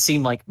makes it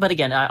seem like, but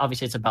again,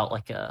 obviously it's about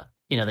like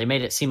you know, they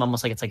made it seem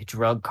almost like it's like a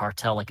drug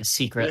cartel, like a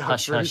secret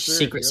hush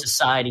secret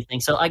society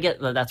thing. So I get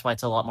that that's why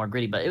it's a lot more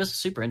gritty, but it was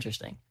super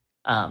interesting.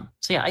 So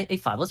yeah,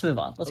 A5. Let's move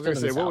on. Let's go to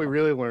this what we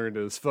really learned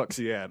is fuck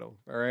Seattle.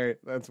 All right,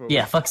 that's what.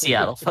 Yeah, fuck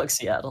Seattle. Fuck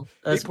Seattle.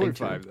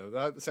 8.5 though.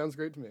 That sounds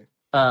great to me.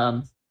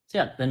 So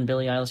yeah, then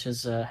Billie Eilish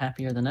is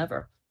happier than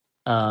ever.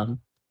 I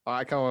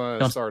kind of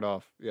want to start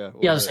off. Yeah.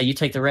 Yeah, I was say you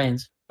take the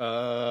reins.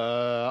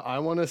 I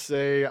want to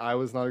say I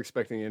was not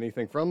expecting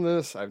anything from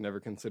this. I've never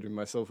considered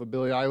myself a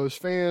Billie Eilish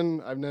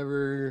fan.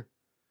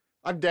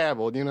 I've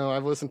dabbled, you know.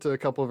 I've listened to a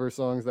couple of her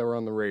songs that were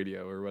on the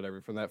radio or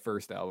whatever from that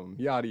first album.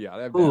 Yada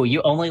yada. Ooh,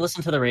 you only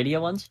listen to the radio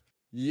ones?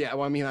 Yeah,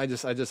 well, I mean, I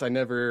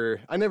never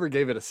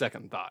gave it a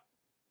second thought.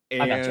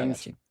 And I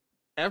got you.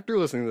 After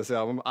listening to this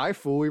album, I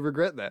fully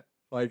regret that.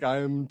 Like, I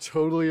am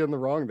totally in the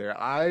wrong there.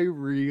 I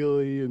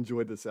really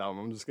enjoyed this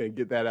album. I'm just gonna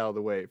get that out of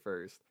the way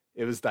first.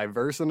 It was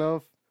diverse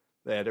enough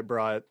that it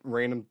brought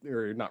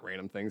not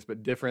random things,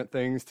 but different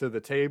things to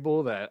the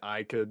table that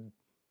I could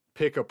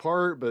pick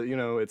apart, but you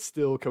know, it's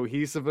still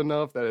cohesive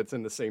enough that it's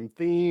in the same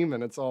theme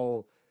and it's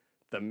all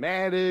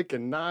thematic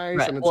and nice,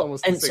 right. And it's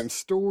almost the same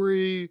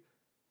story.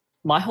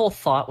 My whole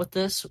thought with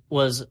this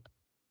was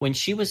when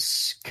she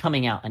was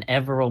coming out and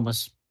everyone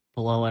was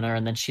blowing her,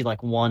 and then she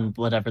like won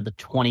whatever the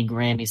 20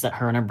 Grammys that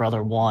her and her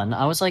brother won.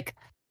 I was like,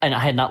 and I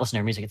had not listened to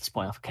her music at this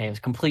point. Okay, it was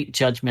complete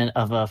judgment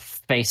of a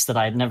face that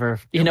I had never,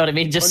 you know what I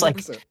mean? Just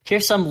 100%. Like,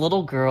 here's some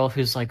little girl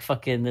who's like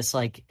fucking this,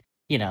 like,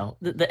 you know,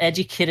 the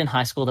edgy kid in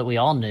high school that we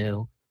all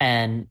knew.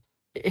 And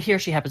here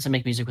she happens to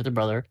make music with her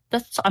brother.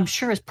 That's, I'm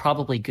sure, is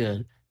probably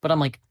good. But I'm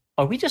like,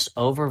 are we just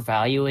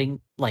overvaluing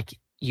like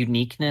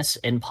uniqueness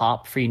in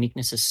pop for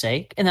uniqueness'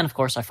 sake? And then of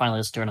course I finally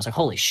listened to her and I was like,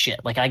 holy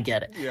shit, like I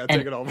get it. Yeah,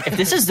 take it all back. If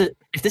this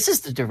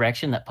is the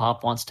direction that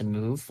pop wants to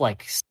move,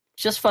 like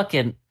just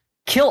fucking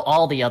kill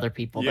all the other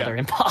people that are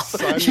in pop.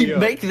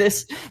 make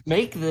this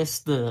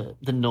the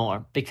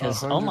norm,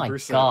 because oh my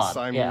god,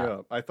 sign me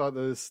up. I thought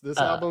this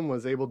album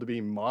was able to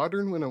be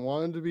modern when it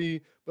wanted to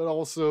be, but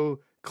also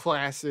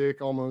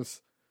classic,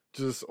 almost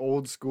just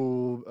old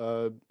school.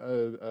 I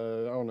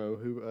don't know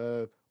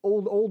who.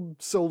 Old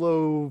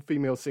solo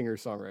female singer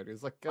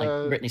songwriters like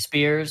Britney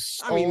Spears.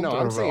 I mean, no,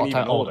 I'm saying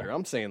even older.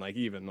 I'm saying like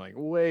even like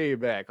way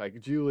back, like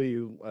Julie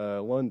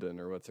London,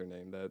 or what's her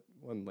name, that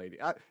one lady.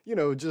 You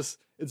know, just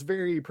it's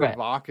very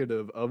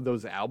provocative of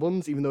those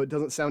albums, even though it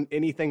doesn't sound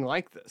anything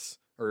like this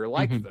or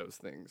like those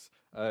things.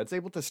 It's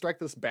able to strike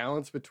this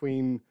balance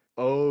between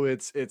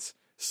it's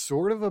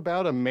sort of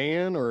about a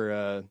man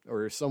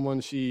or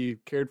someone she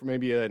cared for,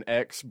 maybe an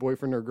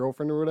ex-boyfriend or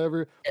girlfriend or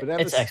whatever.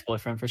 But it's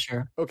ex-boyfriend for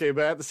sure. Okay,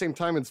 but at the same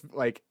time, it's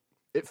like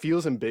it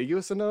feels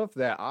ambiguous enough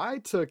that I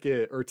took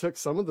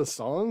some of the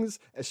songs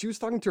as she was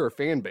talking to her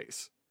fan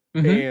base.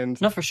 And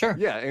no, for sure.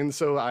 Yeah, and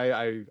so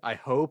I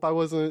hope I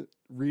wasn't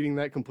reading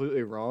that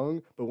completely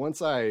wrong, but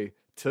once I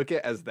took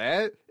it as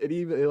that, it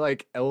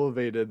like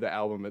elevated the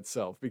album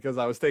itself, because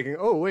I was thinking,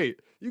 oh wait,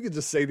 you could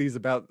just say these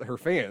about her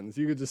fans.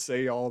 You could just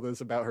say all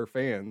this about her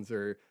fans,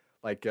 or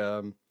like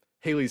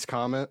Haley's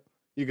comment.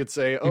 You could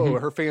say, oh,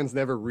 her fans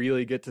never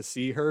really get to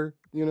see her.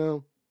 You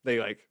know,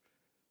 they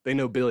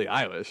know Billie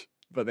Eilish,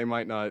 but they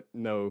might not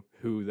know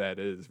who that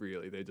is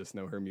really. They just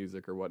know her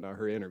music or whatnot,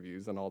 her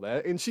interviews and all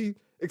that. And she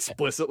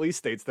explicitly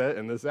states that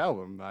in this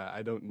album.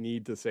 I don't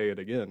need to say it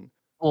again.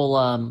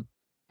 Well,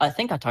 I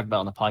think I talked about it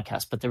on the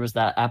podcast, but there was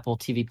that Apple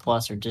TV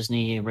Plus or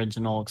Disney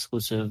original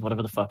exclusive,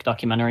 whatever the fuck,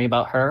 documentary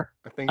about her.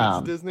 I think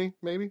it's Disney,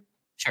 maybe.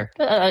 Sure, it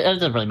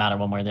doesn't really matter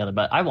one way or the other,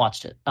 but I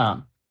watched it.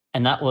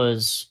 And that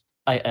was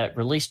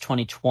released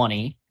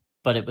 2020,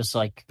 but it was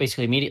like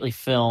basically immediately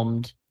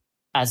filmed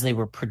as they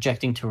were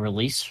projecting to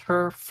release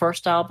her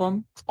first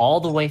album, all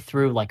the way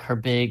through like her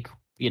big,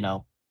 you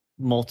know,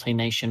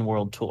 multi-nation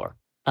world tour.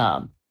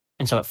 And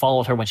so it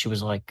followed her when she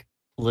was like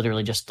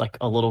literally just like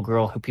a little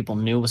girl who people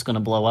knew was going to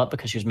blow up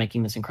because she was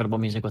making this incredible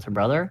music with her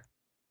brother,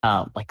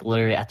 like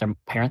literally at their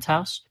parents'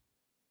 house,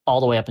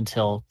 all the way up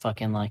until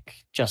fucking like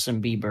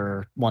Justin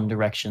Bieber, One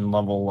Direction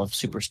level of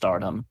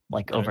superstardom,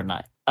 like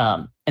overnight.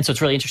 And so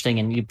it's really interesting,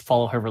 and you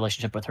follow her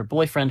relationship with her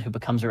boyfriend, who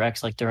becomes her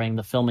ex, like during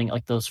the filming,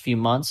 like those few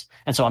months.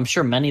 And so I'm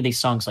sure many of these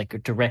songs like are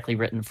directly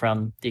written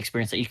from the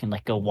experience that you can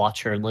like go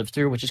watch her live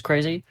through, which is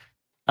crazy.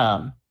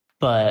 Um,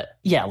 but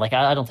yeah, like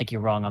I don't think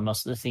you're wrong on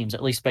most of the themes,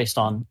 at least based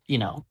on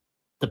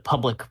the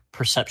public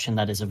perception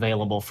that is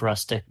available for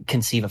us to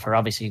conceive of her.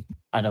 Obviously,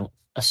 I don't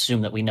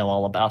assume that we know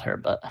all about her,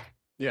 but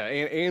Yeah,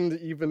 and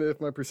even if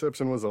my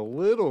perception was a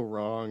little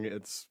wrong,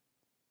 it's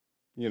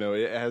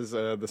it has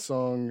the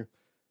song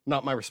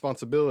 "Not My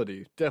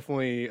Responsibility"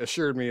 definitely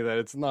assured me that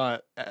it's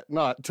not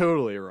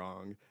totally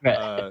wrong.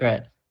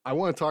 right. I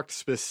want to talk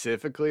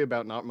specifically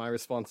about "Not My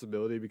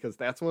Responsibility" because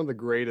that's one of the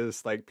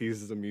greatest like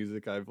pieces of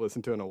music I've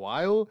listened to in a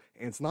while,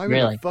 and it's not even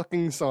a Really?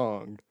 fucking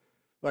song.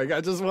 Like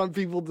I just want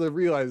people to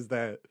realize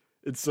that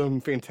it's some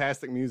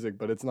fantastic music,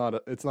 but it's not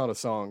a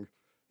song.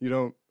 You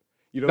don't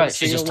you don't Right,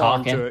 she's sing just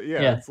along talking. to it.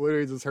 Yeah, Yeah. it's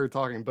literally just her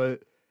talking,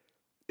 but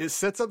it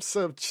sets up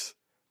such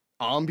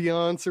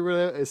ambiance or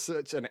whatever. It's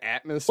such an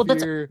Well,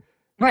 that's atmosphere.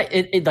 right.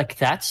 It like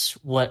that's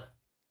what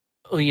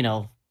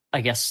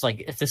I guess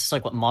like if this is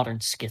like what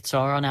modern skits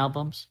are on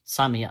albums,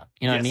 sign me up.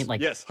 You know what I mean? Yes,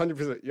 yes,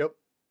 100%. Yep.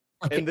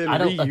 And then I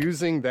don't like.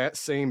 reusing that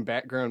same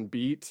background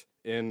beat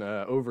in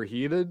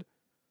Overheated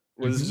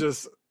was Mhm.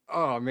 just,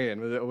 oh man,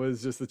 it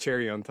was just the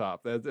cherry on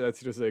top.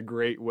 That's just a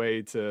great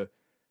way to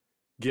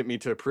get me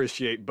to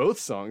appreciate both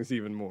songs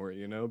even more,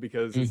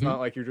 because it's Mhm. not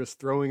like you're just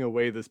throwing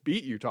away this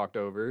beat you talked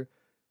over,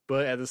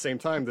 but at the same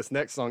time, this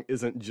next song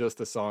isn't just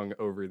a song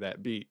over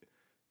that beat.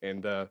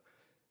 And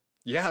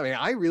yeah, I mean,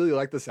 I really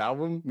like this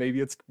album. Maybe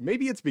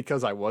it's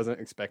because I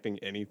wasn't expecting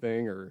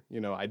anything, or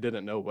I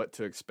didn't know what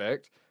to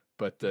expect.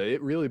 But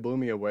it really blew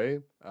me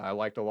away. I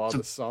liked a lot of So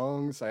the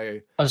songs.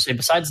 I was say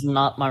besides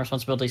not my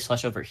responsibility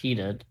slash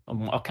overheated,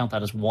 I'll count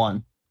that as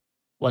one.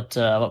 What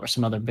were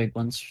some other big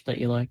ones that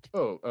you liked?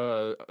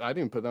 I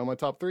didn't put that on my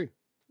top three.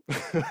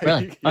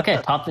 Really? Okay,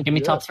 Yeah, give me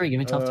yeah. top three. Give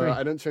me top three.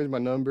 I didn't change my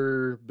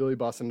number. Billy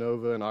Bossa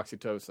Nova and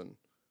Oxytocin.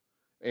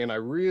 And I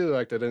really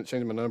liked I didn't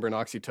change my number in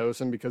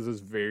Oxytocin because it's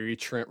very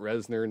Trent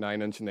Reznor,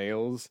 Nine Inch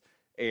Nails,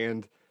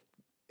 and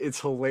it's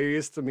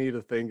hilarious to me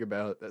to think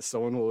about that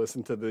someone will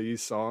listen to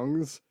these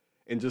songs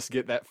and just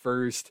get that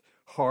first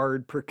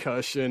hard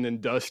percussion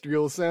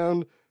industrial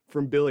sound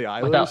from Billie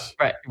Without Eilish.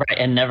 right,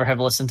 and never have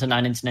listened to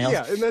Nine Inch Nails.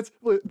 Yeah, and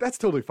that's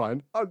totally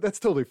fine. That's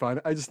totally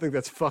fine. I just think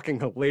that's fucking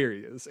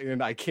hilarious,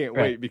 and I can't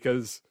Right. wait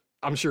because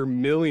I'm sure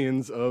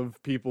millions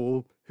of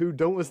people who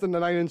don't listen to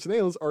Nine Inch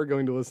Nails are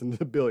going to listen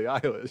to Billie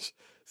Eilish.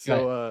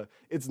 So Right.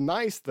 it's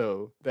nice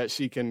though that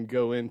she can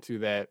go into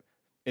that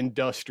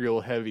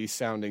industrial heavy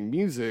sounding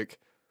music,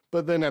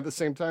 but then at the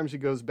same time she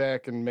goes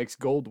back and makes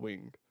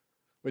Goldwing,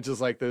 which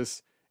is like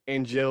this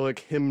angelic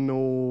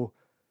hymnal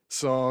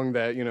song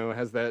that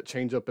has that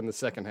change up in the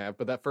second half,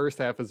 but that first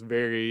half is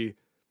very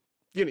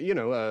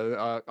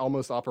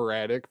almost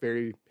operatic,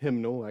 very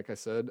hymnal, like I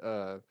said.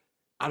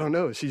 I don't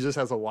know. She just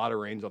has a lot of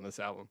range on this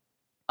album.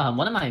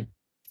 One of my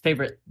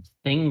favorite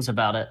things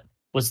about it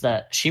was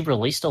that she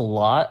released a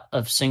lot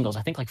of singles.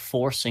 I think like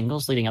four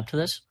singles leading up to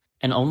this,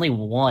 and only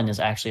one is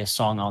actually a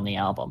song on the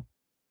album.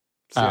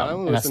 See, I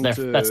only And that's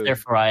listened that's to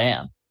Therefore I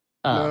Am.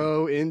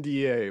 no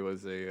NDA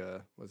was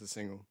a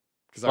single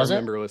because I Was it?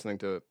 remember listening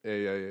to it. Yeah,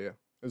 yeah, yeah, yeah.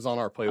 It was on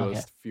our playlist Okay,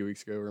 a few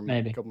weeks ago or a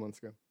maybe. couple months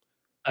ago.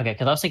 Okay,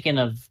 because I was thinking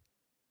of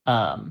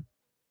um,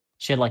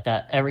 she had like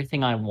that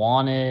Everything I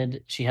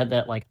Wanted. She had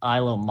that like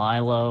Ilo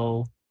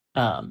Milo.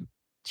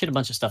 She had a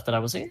bunch of stuff that I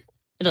was like,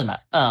 it doesn't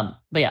matter.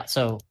 But yeah,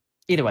 so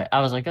either way,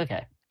 I was like,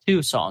 okay,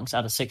 two songs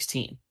out of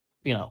 16,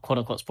 quote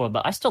unquote spoiled,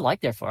 but I still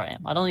like Therefore I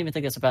Am. I don't even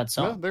think it's a bad No,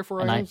 song.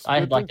 therefore And I I am's I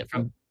had good too. liked it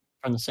Yep.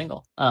 from the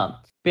single. But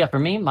yeah, for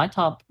me, my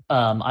top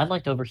I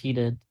liked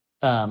Overheated.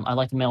 I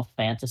liked Male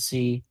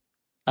Fantasy.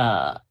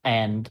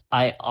 And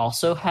I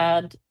also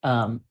had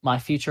My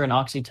Future and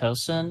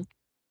Oxytocin,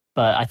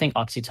 but I think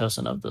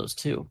Oxytocin of those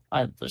two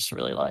I just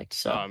really liked.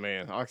 So Oh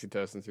man,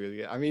 Oxytocin's really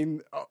good. I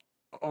mean,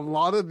 a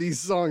lot of these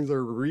songs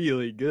are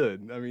really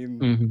good. I mean,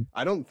 mhm.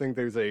 I don't think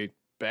there's a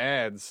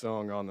bad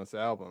song on this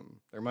album.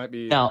 There might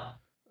be Now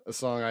a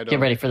song I get don't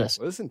ready for this.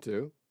 listen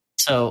to.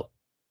 So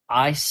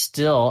I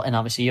still, and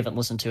obviously you haven't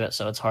listened to it,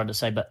 so it's hard to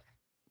say, but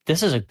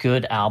this is a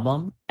good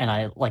album, and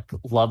I like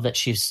love that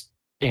she's,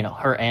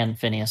 her and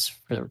Phineas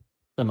for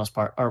the most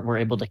part were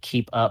able to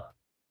keep up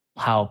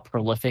how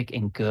prolific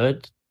and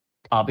good,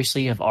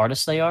 obviously, of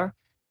artists they are.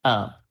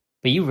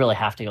 But you really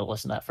have to go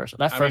listen to that first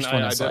one. That I mean, first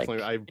one I is like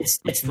definitely, I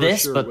it's for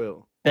this, sure but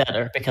will.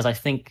 better because I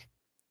think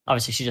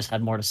obviously she just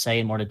had more to say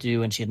and more to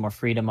do, and she had more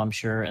freedom, I'm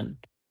sure, and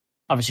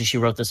obviously she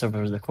wrote this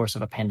over the course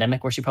of a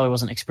pandemic where she probably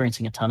wasn't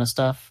experiencing a ton of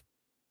stuff.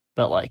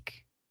 But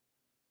like,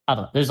 I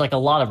don't know. There's like a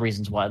lot of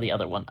reasons why the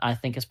other one I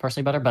think is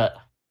personally better. But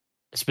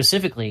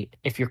specifically,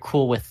 if you're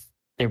cool with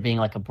there being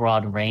like a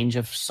broad range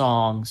of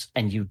songs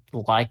and you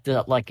like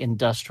the like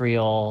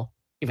industrial,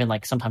 even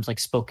like sometimes like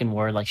spoken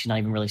word, like she's not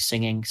even really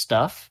singing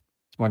stuff.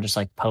 It's more just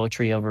like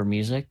poetry over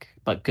music,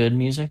 but good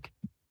music.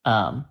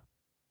 Um,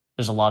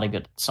 there's a lot of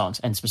good songs.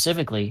 And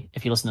specifically,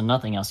 if you listen to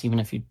nothing else, even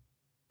if you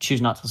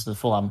choose not to listen to the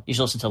full album, you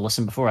should listen to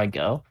Listen Before I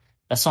Go.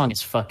 That song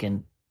is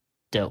fucking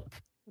dope.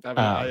 I mean,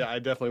 I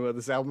definitely would.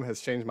 This album has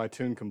changed my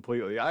tune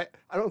completely. I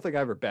don't think I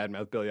ever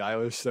badmouthed Billie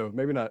Eilish, so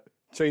maybe not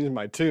changing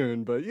my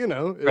tune, but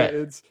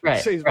it's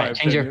changed my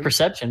Change your opinion.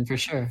 perception for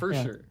sure. For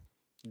sure.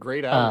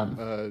 Great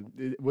album.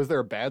 Was there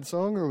a bad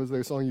song, or was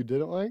there a song you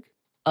didn't like?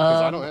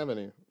 Because I don't have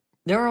any.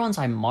 There were ones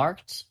I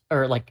marked,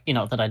 or like,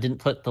 that I didn't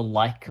put the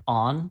like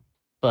on,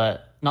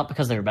 but not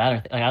because they were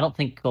bad. Like, I don't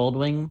think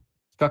Goldwing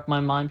struck my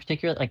mind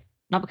particularly. Like,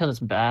 not because it's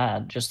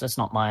bad, just that's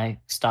not my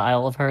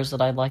style of hers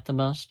that I like the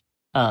most.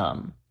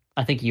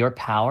 I think Your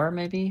Power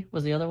maybe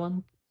was the other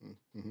one.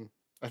 Mm-hmm.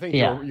 I think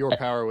Your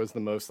Power was the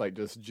most like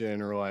just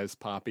generalized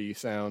poppy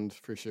sound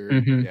for sure.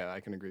 Mm-hmm. Yeah, I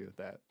can agree with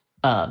that.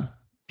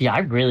 Yeah, I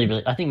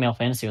really, I think Male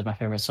Fantasy was my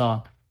favorite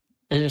song.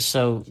 It is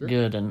so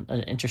good and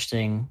an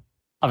interesting,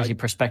 obviously,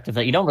 perspective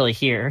that you don't really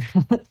hear.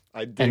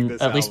 I dig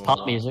this at least album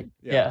pop music.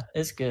 Yeah,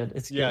 it's good.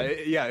 It's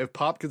good. Yeah, if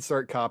pop could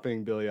start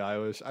copying Billie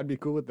Eilish, I'd be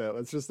cool with that.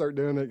 Let's just start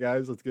doing it,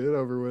 guys. Let's get it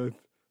over with.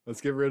 Let's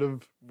get rid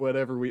of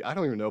whatever I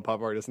don't even know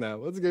pop artists now.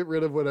 Let's get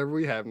rid of whatever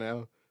we have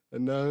now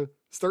and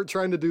start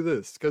trying to do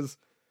this, because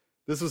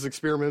this was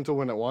experimental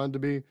when it wanted to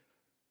be,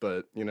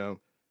 but,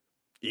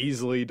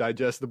 easily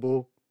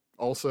digestible.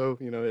 Also,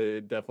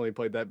 it definitely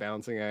played that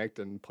balancing act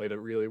and played it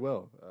really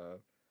well.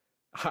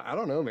 I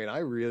don't know, man. I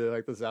really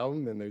like this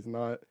album, and there's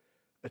not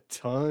a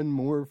ton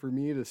more for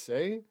me to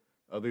say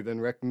other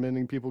than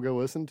recommending people go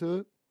listen to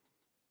it.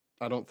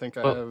 I don't think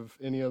I have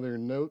any other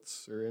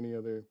notes or any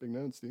other big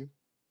notes, do you?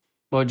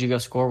 What would you go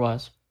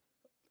score-wise?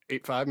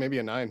 8.5, maybe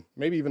a 9,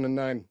 maybe even a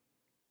 9.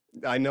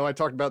 I know I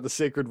talked about the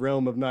sacred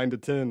realm of 9 to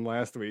 10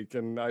 last week,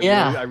 and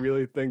I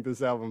really think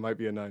this album might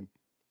be a 9.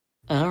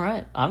 All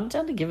right, I'm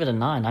down to give it a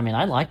 9. I mean,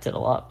 I liked it a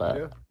lot,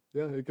 but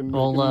it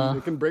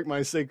can break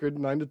my sacred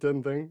 9 to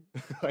 10 thing.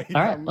 All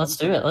right, let's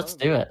do it. Let's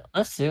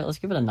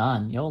give it a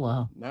 9.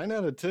 YOLO. 9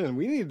 out of 10.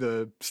 We need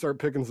to start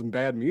picking some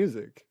bad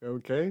music,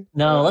 okay?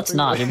 No, let's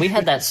not. Dude. We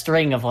had that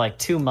string of like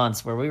 2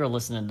 months where we were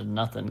listening to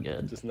nothing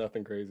good. Just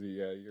nothing crazy.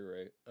 Yeah, you're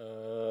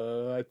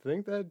right. I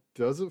think that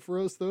does it for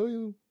us,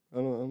 though. I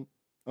don't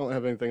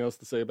have anything else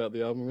to say about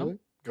the album, really.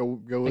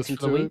 Go listen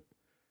to it.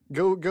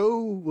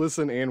 Go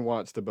listen and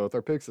watch to both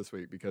our picks this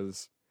week,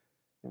 because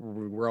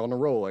we're on a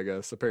roll, I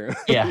guess,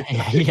 apparently.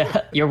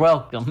 Yeah. You're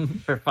welcome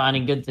for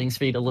finding good things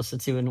for you to listen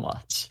to and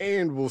watch.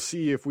 And we'll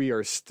see if we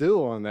are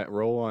still on that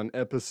roll on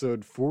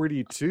episode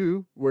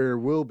 42, where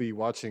we'll be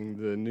watching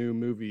the new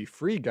movie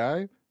Free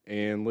Guy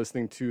and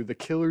listening to The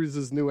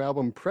Killers' new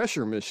album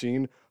Pressure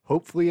Machine.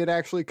 Hopefully it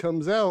actually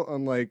comes out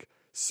on like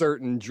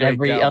certain Drake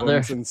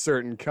albums and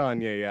certain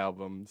Kanye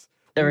albums.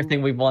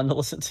 Everything we've wanted to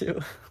listen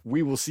to.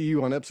 We will see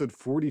you on episode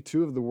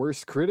 42 of The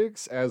Worst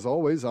Critics. As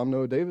always, I'm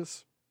Noah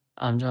Davis.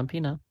 I'm John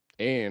Pino.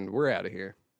 And we're out of here.